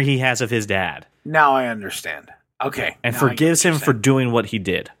only memory he has of his dad. Now I understand. Okay, and forgives him for doing what he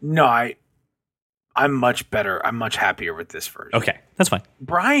did. No, I'm much better. I'm much happier with this version. Okay, that's fine.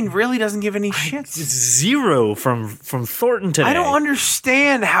 Brian really doesn't give any shits. Zero from Thornton today. I don't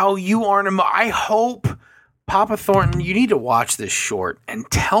understand how you aren't. I hope. Papa Thornton, you need to watch this short and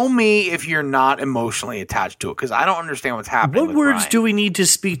tell me if you're not emotionally attached to it, because I don't understand what's happening. What words Brian. do we need to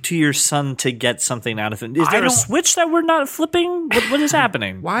speak to your son to get something out of him? Is there a switch that we're not flipping? What is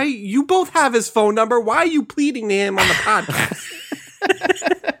happening? Why? You both have his phone number. Why are you pleading to him on the podcast?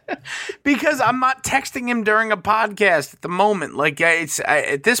 Because I'm not texting him during a podcast at the moment. Like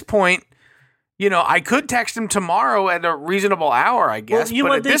at this point, I could text him tomorrow at a reasonable hour, I guess. Well,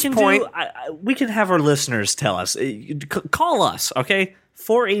 but at this point, we can have our listeners tell us. Call us, okay?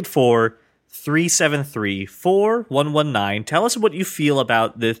 484-373-4119. Tell us what you feel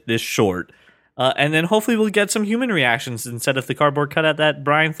about this short. And then hopefully we'll get some human reactions instead of the cardboard cutout that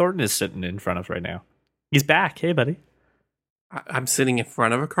Brian Thornton is sitting in front of right now. He's back. Hey, buddy. I'm sitting in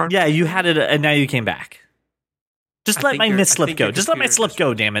front of a cardboard? Yeah, you had it, and now you came back. Just let my mislip go. Just let my slip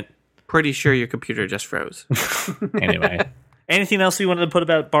go, damn it. Pretty sure your computer just froze. Anyway. Anything else you wanted to put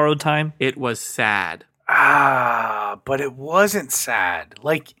about Borrowed Time? It was sad. But it wasn't sad.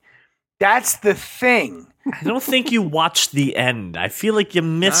 Like, that's the thing. I don't think you watched the end. I feel like you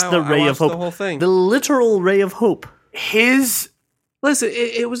missed the ray of hope. The whole thing. The literal ray of hope. Listen,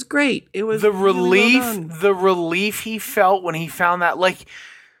 it was great. It was the relief. Really well done. The relief he felt when he found that, like,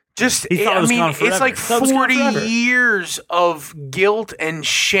 it's like 40 years of guilt and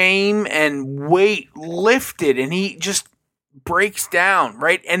shame and weight lifted, and he just breaks down,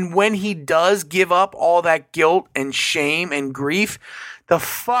 right? And when he does give up all that guilt and shame and grief, the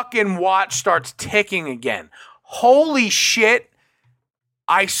fucking watch starts ticking again. Holy shit.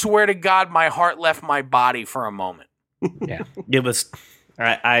 I swear to God, my heart left my body for a moment. Yeah, it was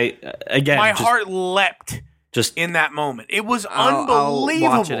I again, my heart leapt just in that moment. It was I'll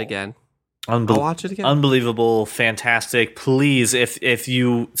unbelievable. watch it again. I'll watch it again. Unbelievable, fantastic. Please, if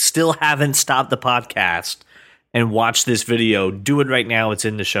you still haven't stopped the podcast and watched this video, do it right now. It's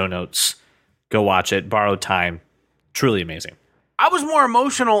in the show notes. Go watch it. Borrowed Time. Truly amazing. I was more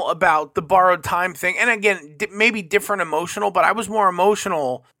emotional about the borrowed time thing. And again, maybe different emotional, but I was more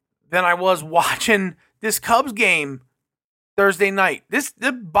emotional than I was watching this Cubs game Thursday night.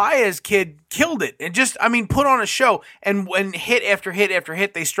 The Baez kid killed it and put on a show. And when hit after hit after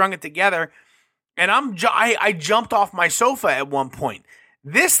hit, they strung it together. And I jumped off my sofa at one point.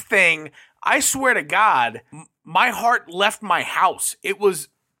 This thing, I swear to God, my heart left my house. It was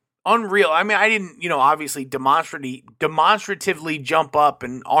unreal. I mean, I didn't, obviously demonstratively jump up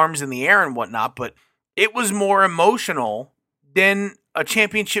and arms in the air and whatnot, but it was more emotional than a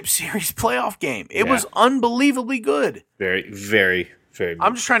championship series playoff game. It was unbelievably good. Very, very, very good.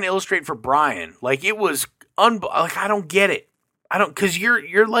 I'm just trying to illustrate for Brian. Like, it was I don't get it. Because you're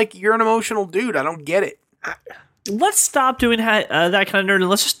an emotional dude. I don't get it. Let's stop doing that kind of nerd and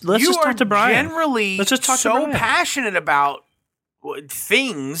let's just talk to Brian. Generally, let's just talk so to Brian. Passionate about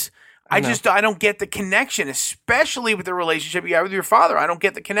things. I don't get the connection, especially with the relationship you have with your father. I don't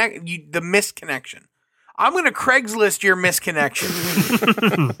get the the misconnection. I'm going to Craigslist your misconnection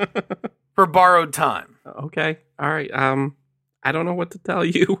for borrowed time. Okay. All right. I don't know what to tell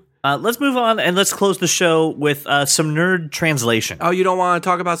you. Let's move on and let's close the show with some nerd translation. Oh, you don't want to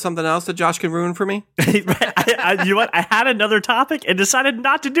talk about something else that Josh can ruin for me? You know what? I had another topic and decided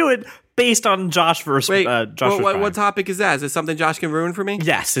not to do it based on Josh versus Josh. What topic is that? Is it something Josh can ruin for me?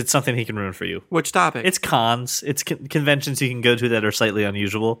 Yes, it's something he can ruin for you. Which topic? It's cons. It's conventions you can go to that are slightly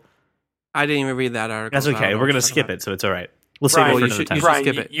unusual. I didn't even read that article. That's okay. We're going to skip it, so it's all right. We'll save it for another time. Brian,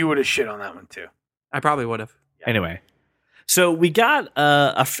 skip it. You would have shit on that one, too. I probably would have. Anyway. So we got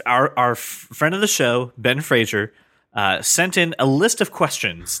our friend of the show, Ben Fraser, sent in a list of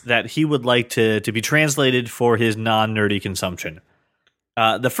questions that he would like to be translated for his non-nerdy consumption.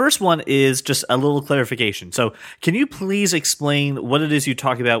 The first one is just a little clarification. So can you please explain what it is you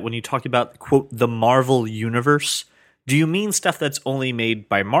talk about when you talk about, quote, the Marvel Universe? Do you mean stuff that's only made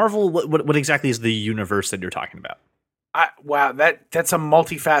by Marvel? What exactly is the universe that you're talking about? Wow, that's a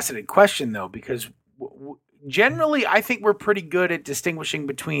multifaceted question, though, because generally, I think we're pretty good at distinguishing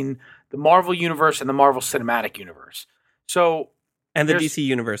between the Marvel Universe and the Marvel Cinematic Universe. And the DC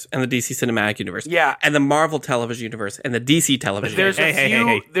Universe and the DC Cinematic Universe. Yeah. And the Marvel Television Universe and the DC Television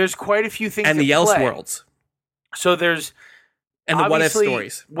Universe. There's quite a few things. And the Elseworlds. So there's... And the What If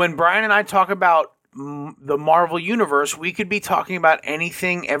stories. When Brian and I talk about the Marvel Universe, we could be talking about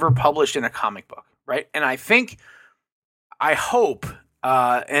anything ever published in a comic book, right? And I hope...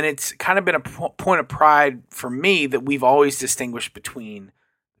 and it's kind of been a point of pride for me that we've always distinguished between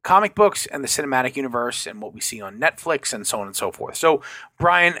comic books and the cinematic universe and what we see on Netflix and so on and so forth. So,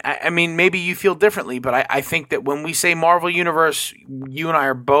 Brian, I mean, maybe you feel differently, but I think that when we say Marvel Universe, you and I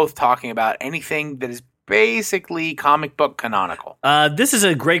are both talking about anything that is basically comic book canonical. This is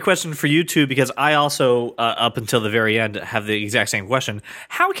a great question for you, too, because I also, up until the very end, have the exact same question.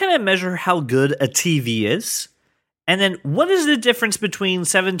 How can I measure how good a TV is? And then what is the difference between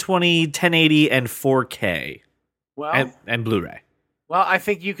 720, 1080, and 4K and Blu-ray? Well, I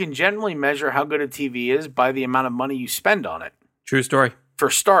think you can generally measure how good a TV is by the amount of money you spend on it. True story. For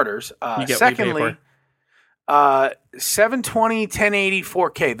starters. Secondly, 720, 1080,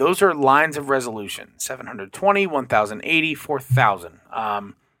 4K. Those are lines of resolution. 720, 1080, 4000.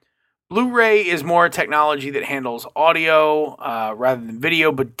 Blu-ray is more a technology that handles audio rather than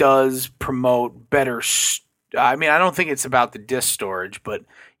video, but does promote better I mean, I don't think it's about the disk storage, but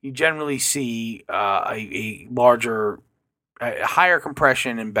you generally see a larger, higher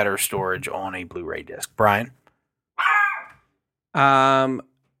compression and better storage on a Blu-ray disc. Brian?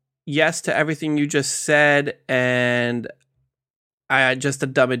 Yes to everything you just said, and just to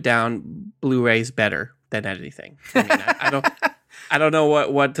dumb it down, Blu-ray's better than anything. I mean, I don't know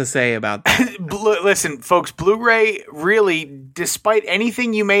what to say about that. Listen, folks, Blu-ray really, despite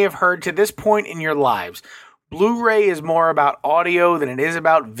anything you may have heard to this point in your lives, Blu-ray is more about audio than it is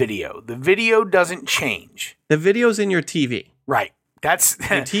about video. The video doesn't change. The video's in your TV. Right. The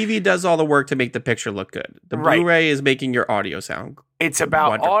TV does all the work to make the picture look good. The Blu-ray is making your audio sound It's about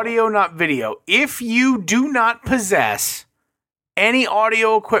wonderful. Audio, not video. If you do not possess any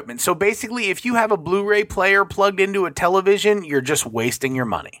audio equipment, so basically if you have a Blu-ray player plugged into a television, you're just wasting your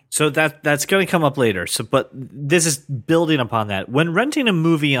money. So that's going to come up later. But this is building upon that. When renting a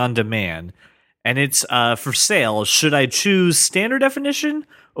movie on demand and it's for sale, should I choose standard definition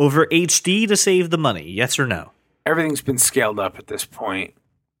over HD to save the money? Yes or no? everything's been scaled up at this point.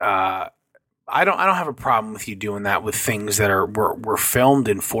 I don't have a problem with you doing that with things that were filmed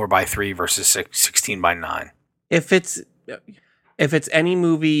in 4:3 versus 16:9. If it's any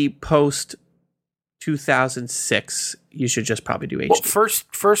movie post 2006, you should just probably do HD. Well,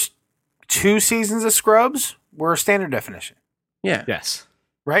 first 2 seasons of Scrubs were standard definition. Yeah. Yes.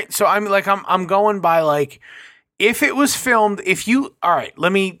 Right? So I'm going by like, if it was filmed, all right,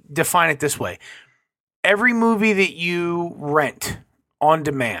 let me define it this way. Every movie that you rent on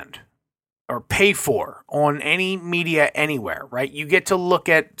demand or pay for on any media anywhere, right? You get to look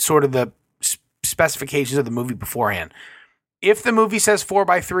at sort of the specifications of the movie beforehand. If the movie says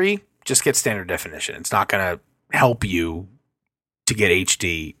 4:3, just get standard definition. It's not going to help you to get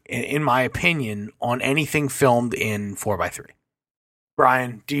HD, in my opinion, on anything filmed in 4:3.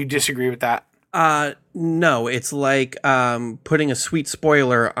 Brian, do you disagree with that? No, it's like putting a sweet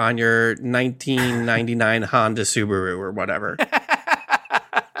spoiler on your 1999 Honda Subaru or whatever.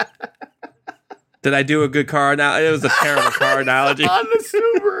 Did I do a good car analogy? It was a terrible car analogy. On the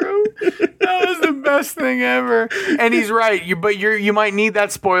Subaru. That was the best thing ever. And he's right. You might need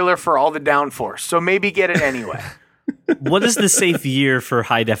that spoiler for all the downforce. So maybe get it anyway. What is the safe year for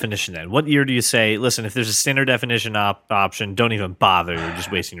high definition then? What year do you say, listen, if there's a standard definition option, don't even bother. You're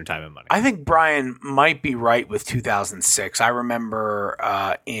just wasting your time and money. I think Brian might be right with 2006. I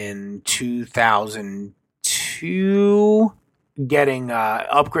remember in 2002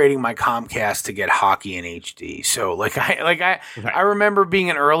 upgrading my Comcast to get hockey in HD. So I remember being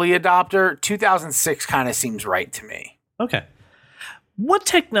an early adopter. 2006 kind of seems right to me. Okay. What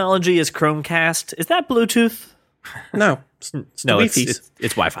technology is Chromecast? Is that Bluetooth? No. No, it's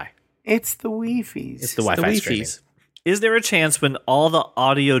Wi-Fi. It's the Wi-Fi's. It's the Wi-Fi streaming. Is there a chance when all the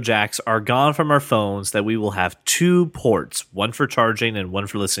audio jacks are gone from our phones that we will have 2 ports, one for charging and one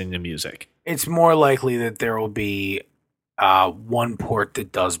for listening to music? It's more likely that there will be one port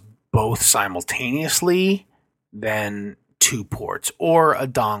that does both simultaneously than 2 ports or a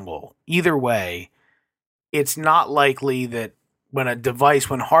dongle. Either way, it's not likely that when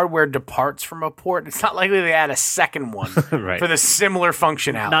hardware departs from a port, it's not likely they add a second one right. for the similar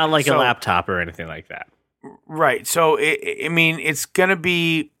functionality. Not like a laptop or anything like that. Right. So, it's going to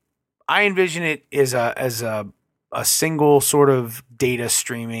be, I envision it as a single sort of data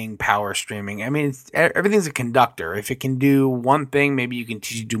streaming, power streaming. I mean, everything's a conductor. If it can do one thing, maybe you can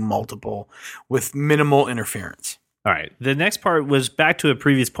do multiple with minimal interference. All right. The next part was back to a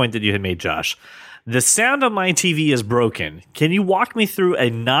previous point that you had made, Josh. The sound on my TV is broken. Can you walk me through a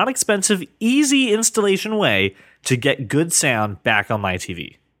non-expensive, easy installation way to get good sound back on my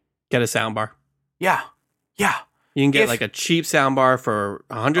TV? Get a soundbar. Yeah. Yeah. You can get like a cheap soundbar for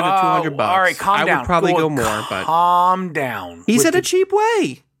 $100 to $200. All right, calm down. I would probably go more, but calm down. He said a cheap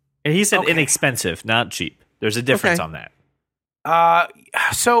way. And he said inexpensive, not cheap. There's a difference on that.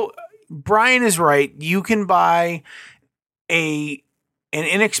 So Brian is right. You can buy an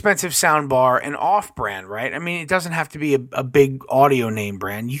inexpensive soundbar, an off-brand, right? I mean, it doesn't have to be a big audio name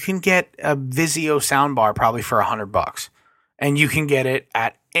brand. You can get a Vizio soundbar probably for $100, and you can get it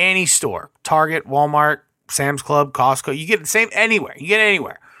at any store: Target, Walmart, Sam's Club, Costco. You get the same anywhere. You get it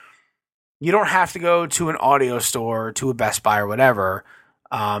anywhere. You don't have to go to an audio store, to a Best Buy or whatever.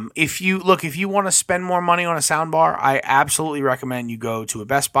 If you want to spend more money on a soundbar, I absolutely recommend you go to a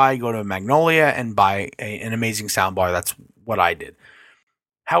Best Buy, go to a Magnolia, and buy an amazing soundbar. That's what I did.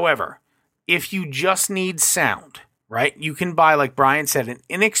 However, if you just need sound, right, you can buy, like Brian said, an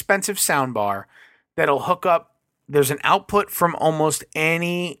inexpensive soundbar that'll hook up. There's an output from almost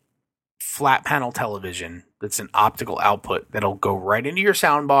any flat panel television that's an optical output that'll go right into your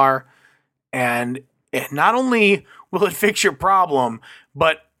soundbar, and not only will it fix your problem,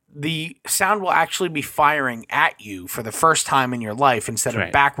 but the sound will actually be firing at you for the first time in your life instead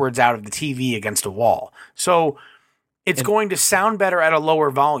of backwards out of the TV against a wall. So it's going to sound better at a lower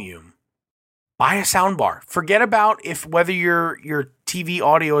volume. Buy a soundbar. Forget about whether your TV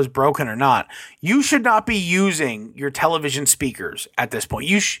audio is broken or not. You should not be using your television speakers at this point.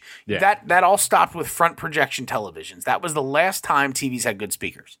 That all stopped with front projection televisions. That was the last time TVs had good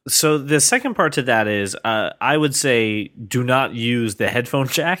speakers. So the second part to that is, I would say, do not use the headphone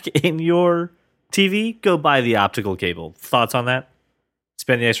jack in your TV. Go buy the optical cable. Thoughts on that?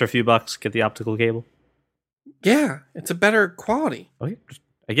 Spend the extra few bucks, get the optical cable. Yeah, it's a better quality. Okay,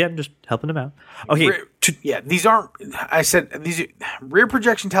 just helping them out. Okay, these aren't. I said these rear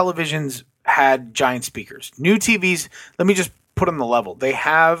projection televisions had giant speakers. New TVs. Let me just put them on the level. They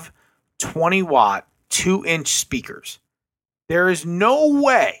have 20-watt, 2-inch speakers. There is no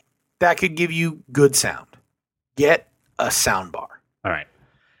way that could give you good sound. Get a sound bar. All right.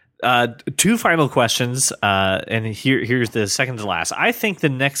 Two final questions, and here's the second to last. I think the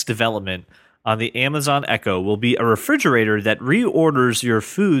next development on the Amazon Echo will be a refrigerator that reorders your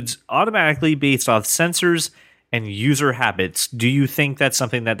foods automatically based off sensors and user habits. Do you think that's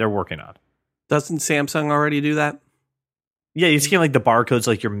something that they're working on? Doesn't Samsung already do that? Yeah, you scan like the barcodes,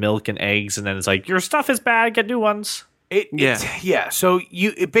 like your milk and eggs, and then it's like your stuff is bad. Get new ones. So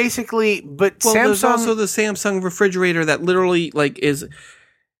it basically, but well, Samsung, there's also the Samsung refrigerator that literally like is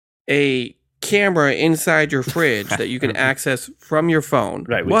a camera inside your fridge that you can access from your phone.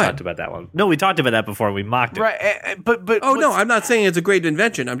 Right, we talked about that one. No, we talked about that before. We mocked it. Right, but no, I'm not saying it's a great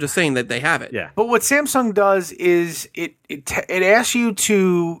invention. I'm just saying that they have it. Yeah. But what Samsung does is it asks you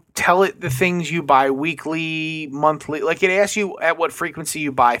to tell it the things you buy weekly, monthly. Like it asks you at what frequency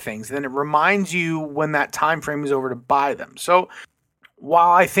you buy things. Then it reminds you when that time frame is over to buy them. So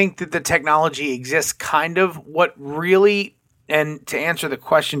while I think that the technology exists, kind of what really. And to answer the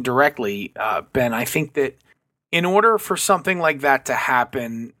question directly, Ben, I think that in order for something like that to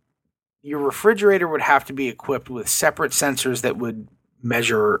happen, your refrigerator would have to be equipped with separate sensors that would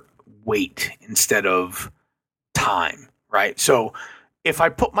measure weight instead of time, right? So if I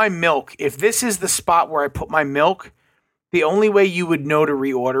put my milk, if this is the spot where I put my milk, the only way you would know to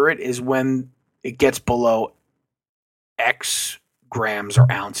reorder it is when it gets below X grams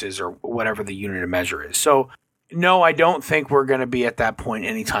or ounces or whatever the unit of measure is. So no, I don't think we're going to be at that point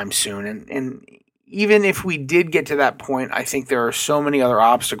anytime soon. And even if we did get to that point, I think there are so many other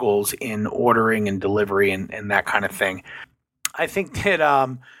obstacles in ordering and delivery and that kind of thing. I think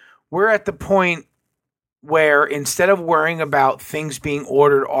that we're at the point where instead of worrying about things being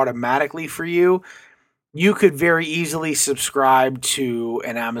ordered automatically for you, you could very easily subscribe to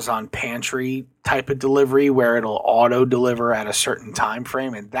an Amazon pantry type of delivery where it'll auto deliver at a certain time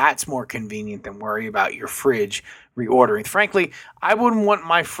frame, and that's more convenient than worry about your fridge reordering. Frankly, I wouldn't want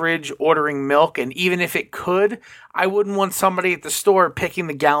my fridge ordering milk, and even if it could, I wouldn't want somebody at the store picking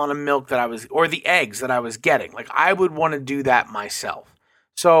the gallon of milk that I was, or the eggs that I was getting. Like, I would want to do that myself.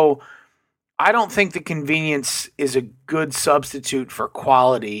 So I don't think the convenience is a good substitute for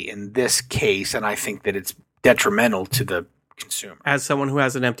quality in this case, and I think that it's detrimental to the consumer. As someone who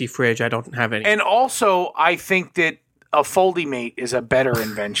has an empty fridge, I don't have any. And also, I think that a Foldymate is a better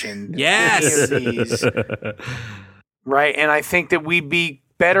invention than any of these. Right? And I think that we'd be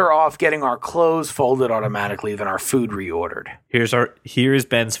better off getting our clothes folded automatically than our food reordered. Here's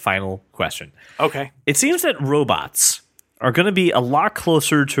Ben's final question. Okay. It seems that robots are going to be a lot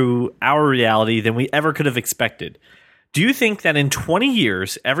closer to our reality than we ever could have expected. Do you think that in 20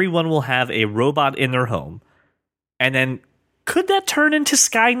 years, everyone will have a robot in their home? And then could that turn into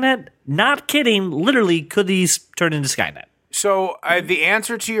Skynet? Not kidding. Literally, could these turn into Skynet? So the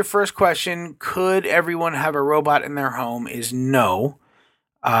answer to your first question, could everyone have a robot in their home, is no.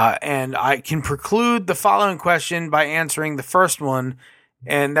 And I can preclude the following question by answering the first one.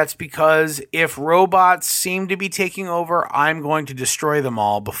 And that's because if robots seem to be taking over, I'm going to destroy them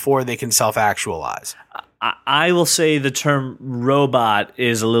all before they can self-actualize. I will say the term robot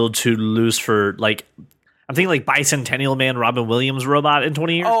is a little too loose for, like, I'm thinking like Bicentennial Man, Robin Williams robot in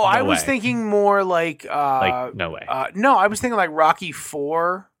 20 years. Oh, I was thinking more like no way. No, I was thinking like Rocky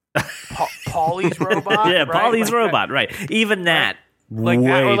IV, Paulie's robot. Yeah, right? Paulie's like robot, right. Even that. Like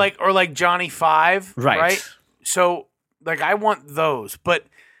that, or like Johnny Five. Right. So like I want those, but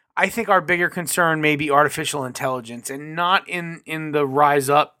I think our bigger concern may be artificial intelligence, and not in the rise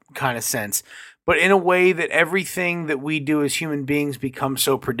up kind of sense, but in a way that everything that we do as human beings becomes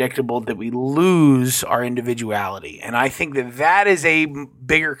so predictable that we lose our individuality. And I think that is a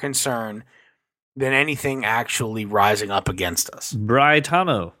bigger concern than anything actually rising up against us.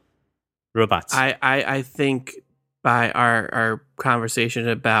 Braitano, robots. I think by our conversation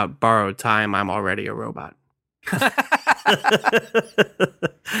about borrowed time, I'm already a robot.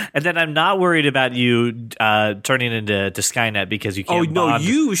 And then I'm not worried about you turning into Skynet because you can't bond.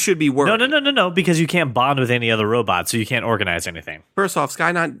 You should be worried. No, because you can't bond with any other robots, so you can't organize anything. First off,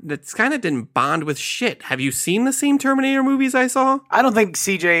 Skynet didn't bond with shit. Have you seen the same Terminator movies I saw? I don't think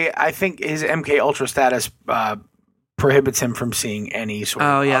CJ, I think his MK Ultra status prohibits him from seeing any sort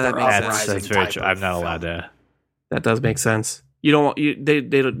of that makes sense. That's very true. I'm not allowed to. That does make sense. You don't.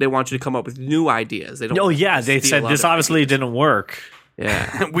 They want you to come up with new ideas. They don't. Oh yeah, they said this obviously didn't work.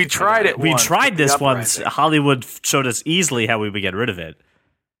 Yeah, we tried it. We tried this once. Hollywood showed us easily how we would get rid of it.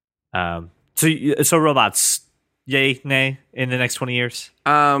 So robots, yay, nay, in the next 20 years?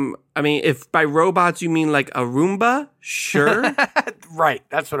 I mean, if by robots you mean like a Roomba, sure. Right,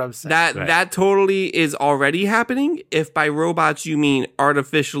 that's what I'm saying. That totally is already happening. If by robots you mean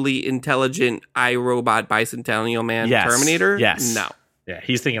artificially intelligent iRobot, Bicentennial Man, yes. Terminator, yes. no. Yeah,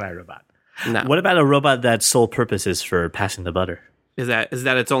 he's thinking iRobot. No. What about a robot that's sole purpose is for passing the butter? Is that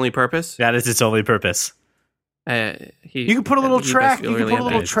its only purpose? That is its only purpose. You can put a little track. You can put a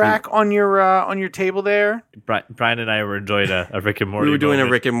little track on your table there. Brian and I were enjoying a Rick and Morty. We were doing moment.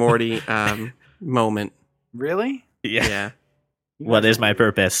 a Rick and Morty moment. Really? Yeah. What is my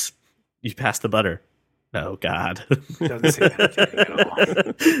purpose? You pass the butter. Oh God! Doesn't say that at all.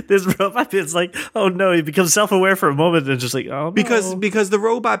 This robot is like, oh no! He becomes self-aware for a moment and just like, oh no. Because the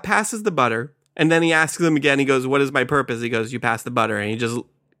robot passes the butter, and then he asks him again. He goes, "What is my purpose?" He goes, "You pass the butter," and he just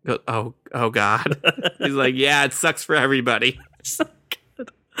goes, "Oh God!" He's like, "Yeah, it sucks for everybody." So good.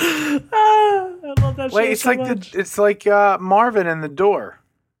 I love that. Wait, show it's so like much. it's like Marvin and the Door.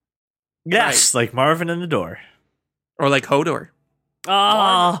 Yes, like Marvin in the Door. Or like Hodor.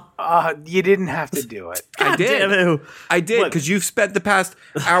 Oh, You didn't have to do it. I did. I did, because you've spent the past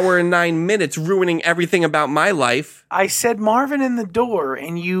hour and 9 minutes ruining everything about my life. I said Marvin in the Door,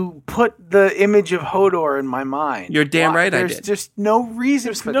 and you put the image of Hodor in my mind. You're damn right I There's did. just no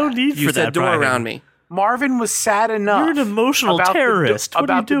reason for no that. need You for said that. door Brian. around me. Marvin was sad enough. You're an emotional about terrorist. What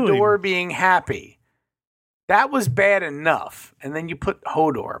are you about the doing? Door being happy. That was bad enough, and then you put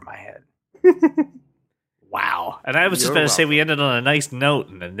Hodor in my head. Wow. And I was just You're going to say welcome. we ended on a nice note,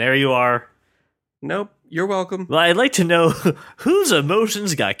 and then there you are. Nope. You're welcome. Well, I'd like to know whose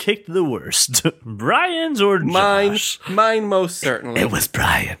emotions got kicked the worst, Brian's or Mine, Josh? mine most certainly. It was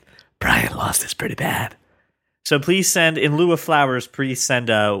Brian. Brian lost this pretty bad. So please send, in lieu of flowers, please send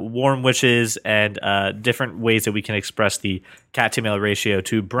warm wishes and different ways that we can express the cat to mail ratio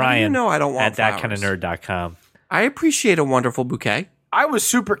to Brian I don't want at flowers? thatkindofnerd.com. I appreciate a wonderful bouquet. I was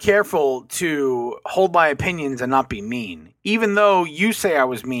super careful to hold my opinions and not be mean. Even though you say I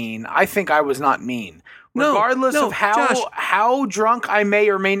was mean, I think I was not mean. No, Regardless no, of Josh. how drunk I may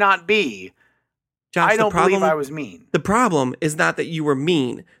or may not be, Josh, I don't believe I was mean. The problem is not that you were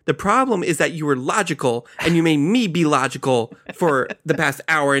mean. The problem is that you were logical, and you made me be logical for the past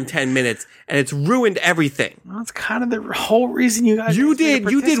hour and 10 minutes, and it's ruined everything. Well, that's kind of the whole reason you guys. You asked me to did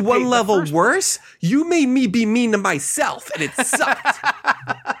participate one in the level first worse. You made me be mean to myself, and it sucked.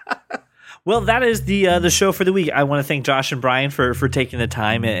 Well, that is the show for the week. I want to thank Josh and Brian for taking the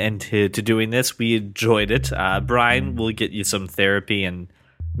time and to doing this. We enjoyed it. Brian, we'll get you some therapy and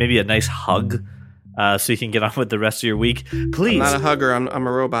maybe a nice hug so you can get on with the rest of your week. Please. I'm not a hugger. I'm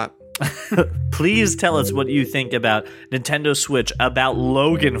a robot. Please tell us what you think about Nintendo Switch, about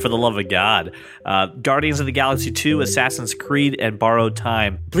Logan, for the love of God, Guardians of the Galaxy 2, Assassin's Creed, and Borrowed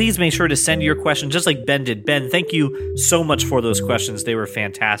Time. Please make sure to send your questions just like Ben did. Ben, thank you so much for those questions. They were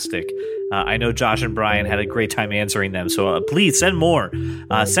fantastic. I know Josh and Brian had a great time answering them, so please send more.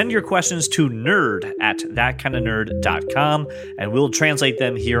 Send your questions to nerd@thatkindofnerd.com, and we'll translate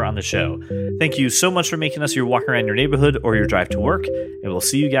them here on the show. Thank you so much for making us your walk around your neighborhood or your drive to work, and we'll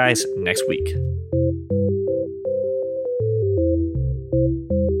see you guys next week.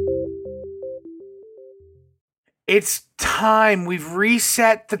 It's time. We've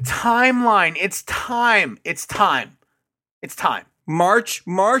reset the timeline. It's time. It's time. It's time. March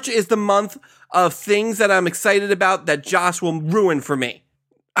is the month of things that I'm excited about that Josh will ruin for me.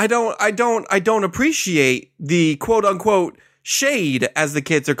 I don't appreciate the quote unquote shade, as the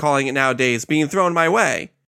kids are calling it nowadays, being thrown my way.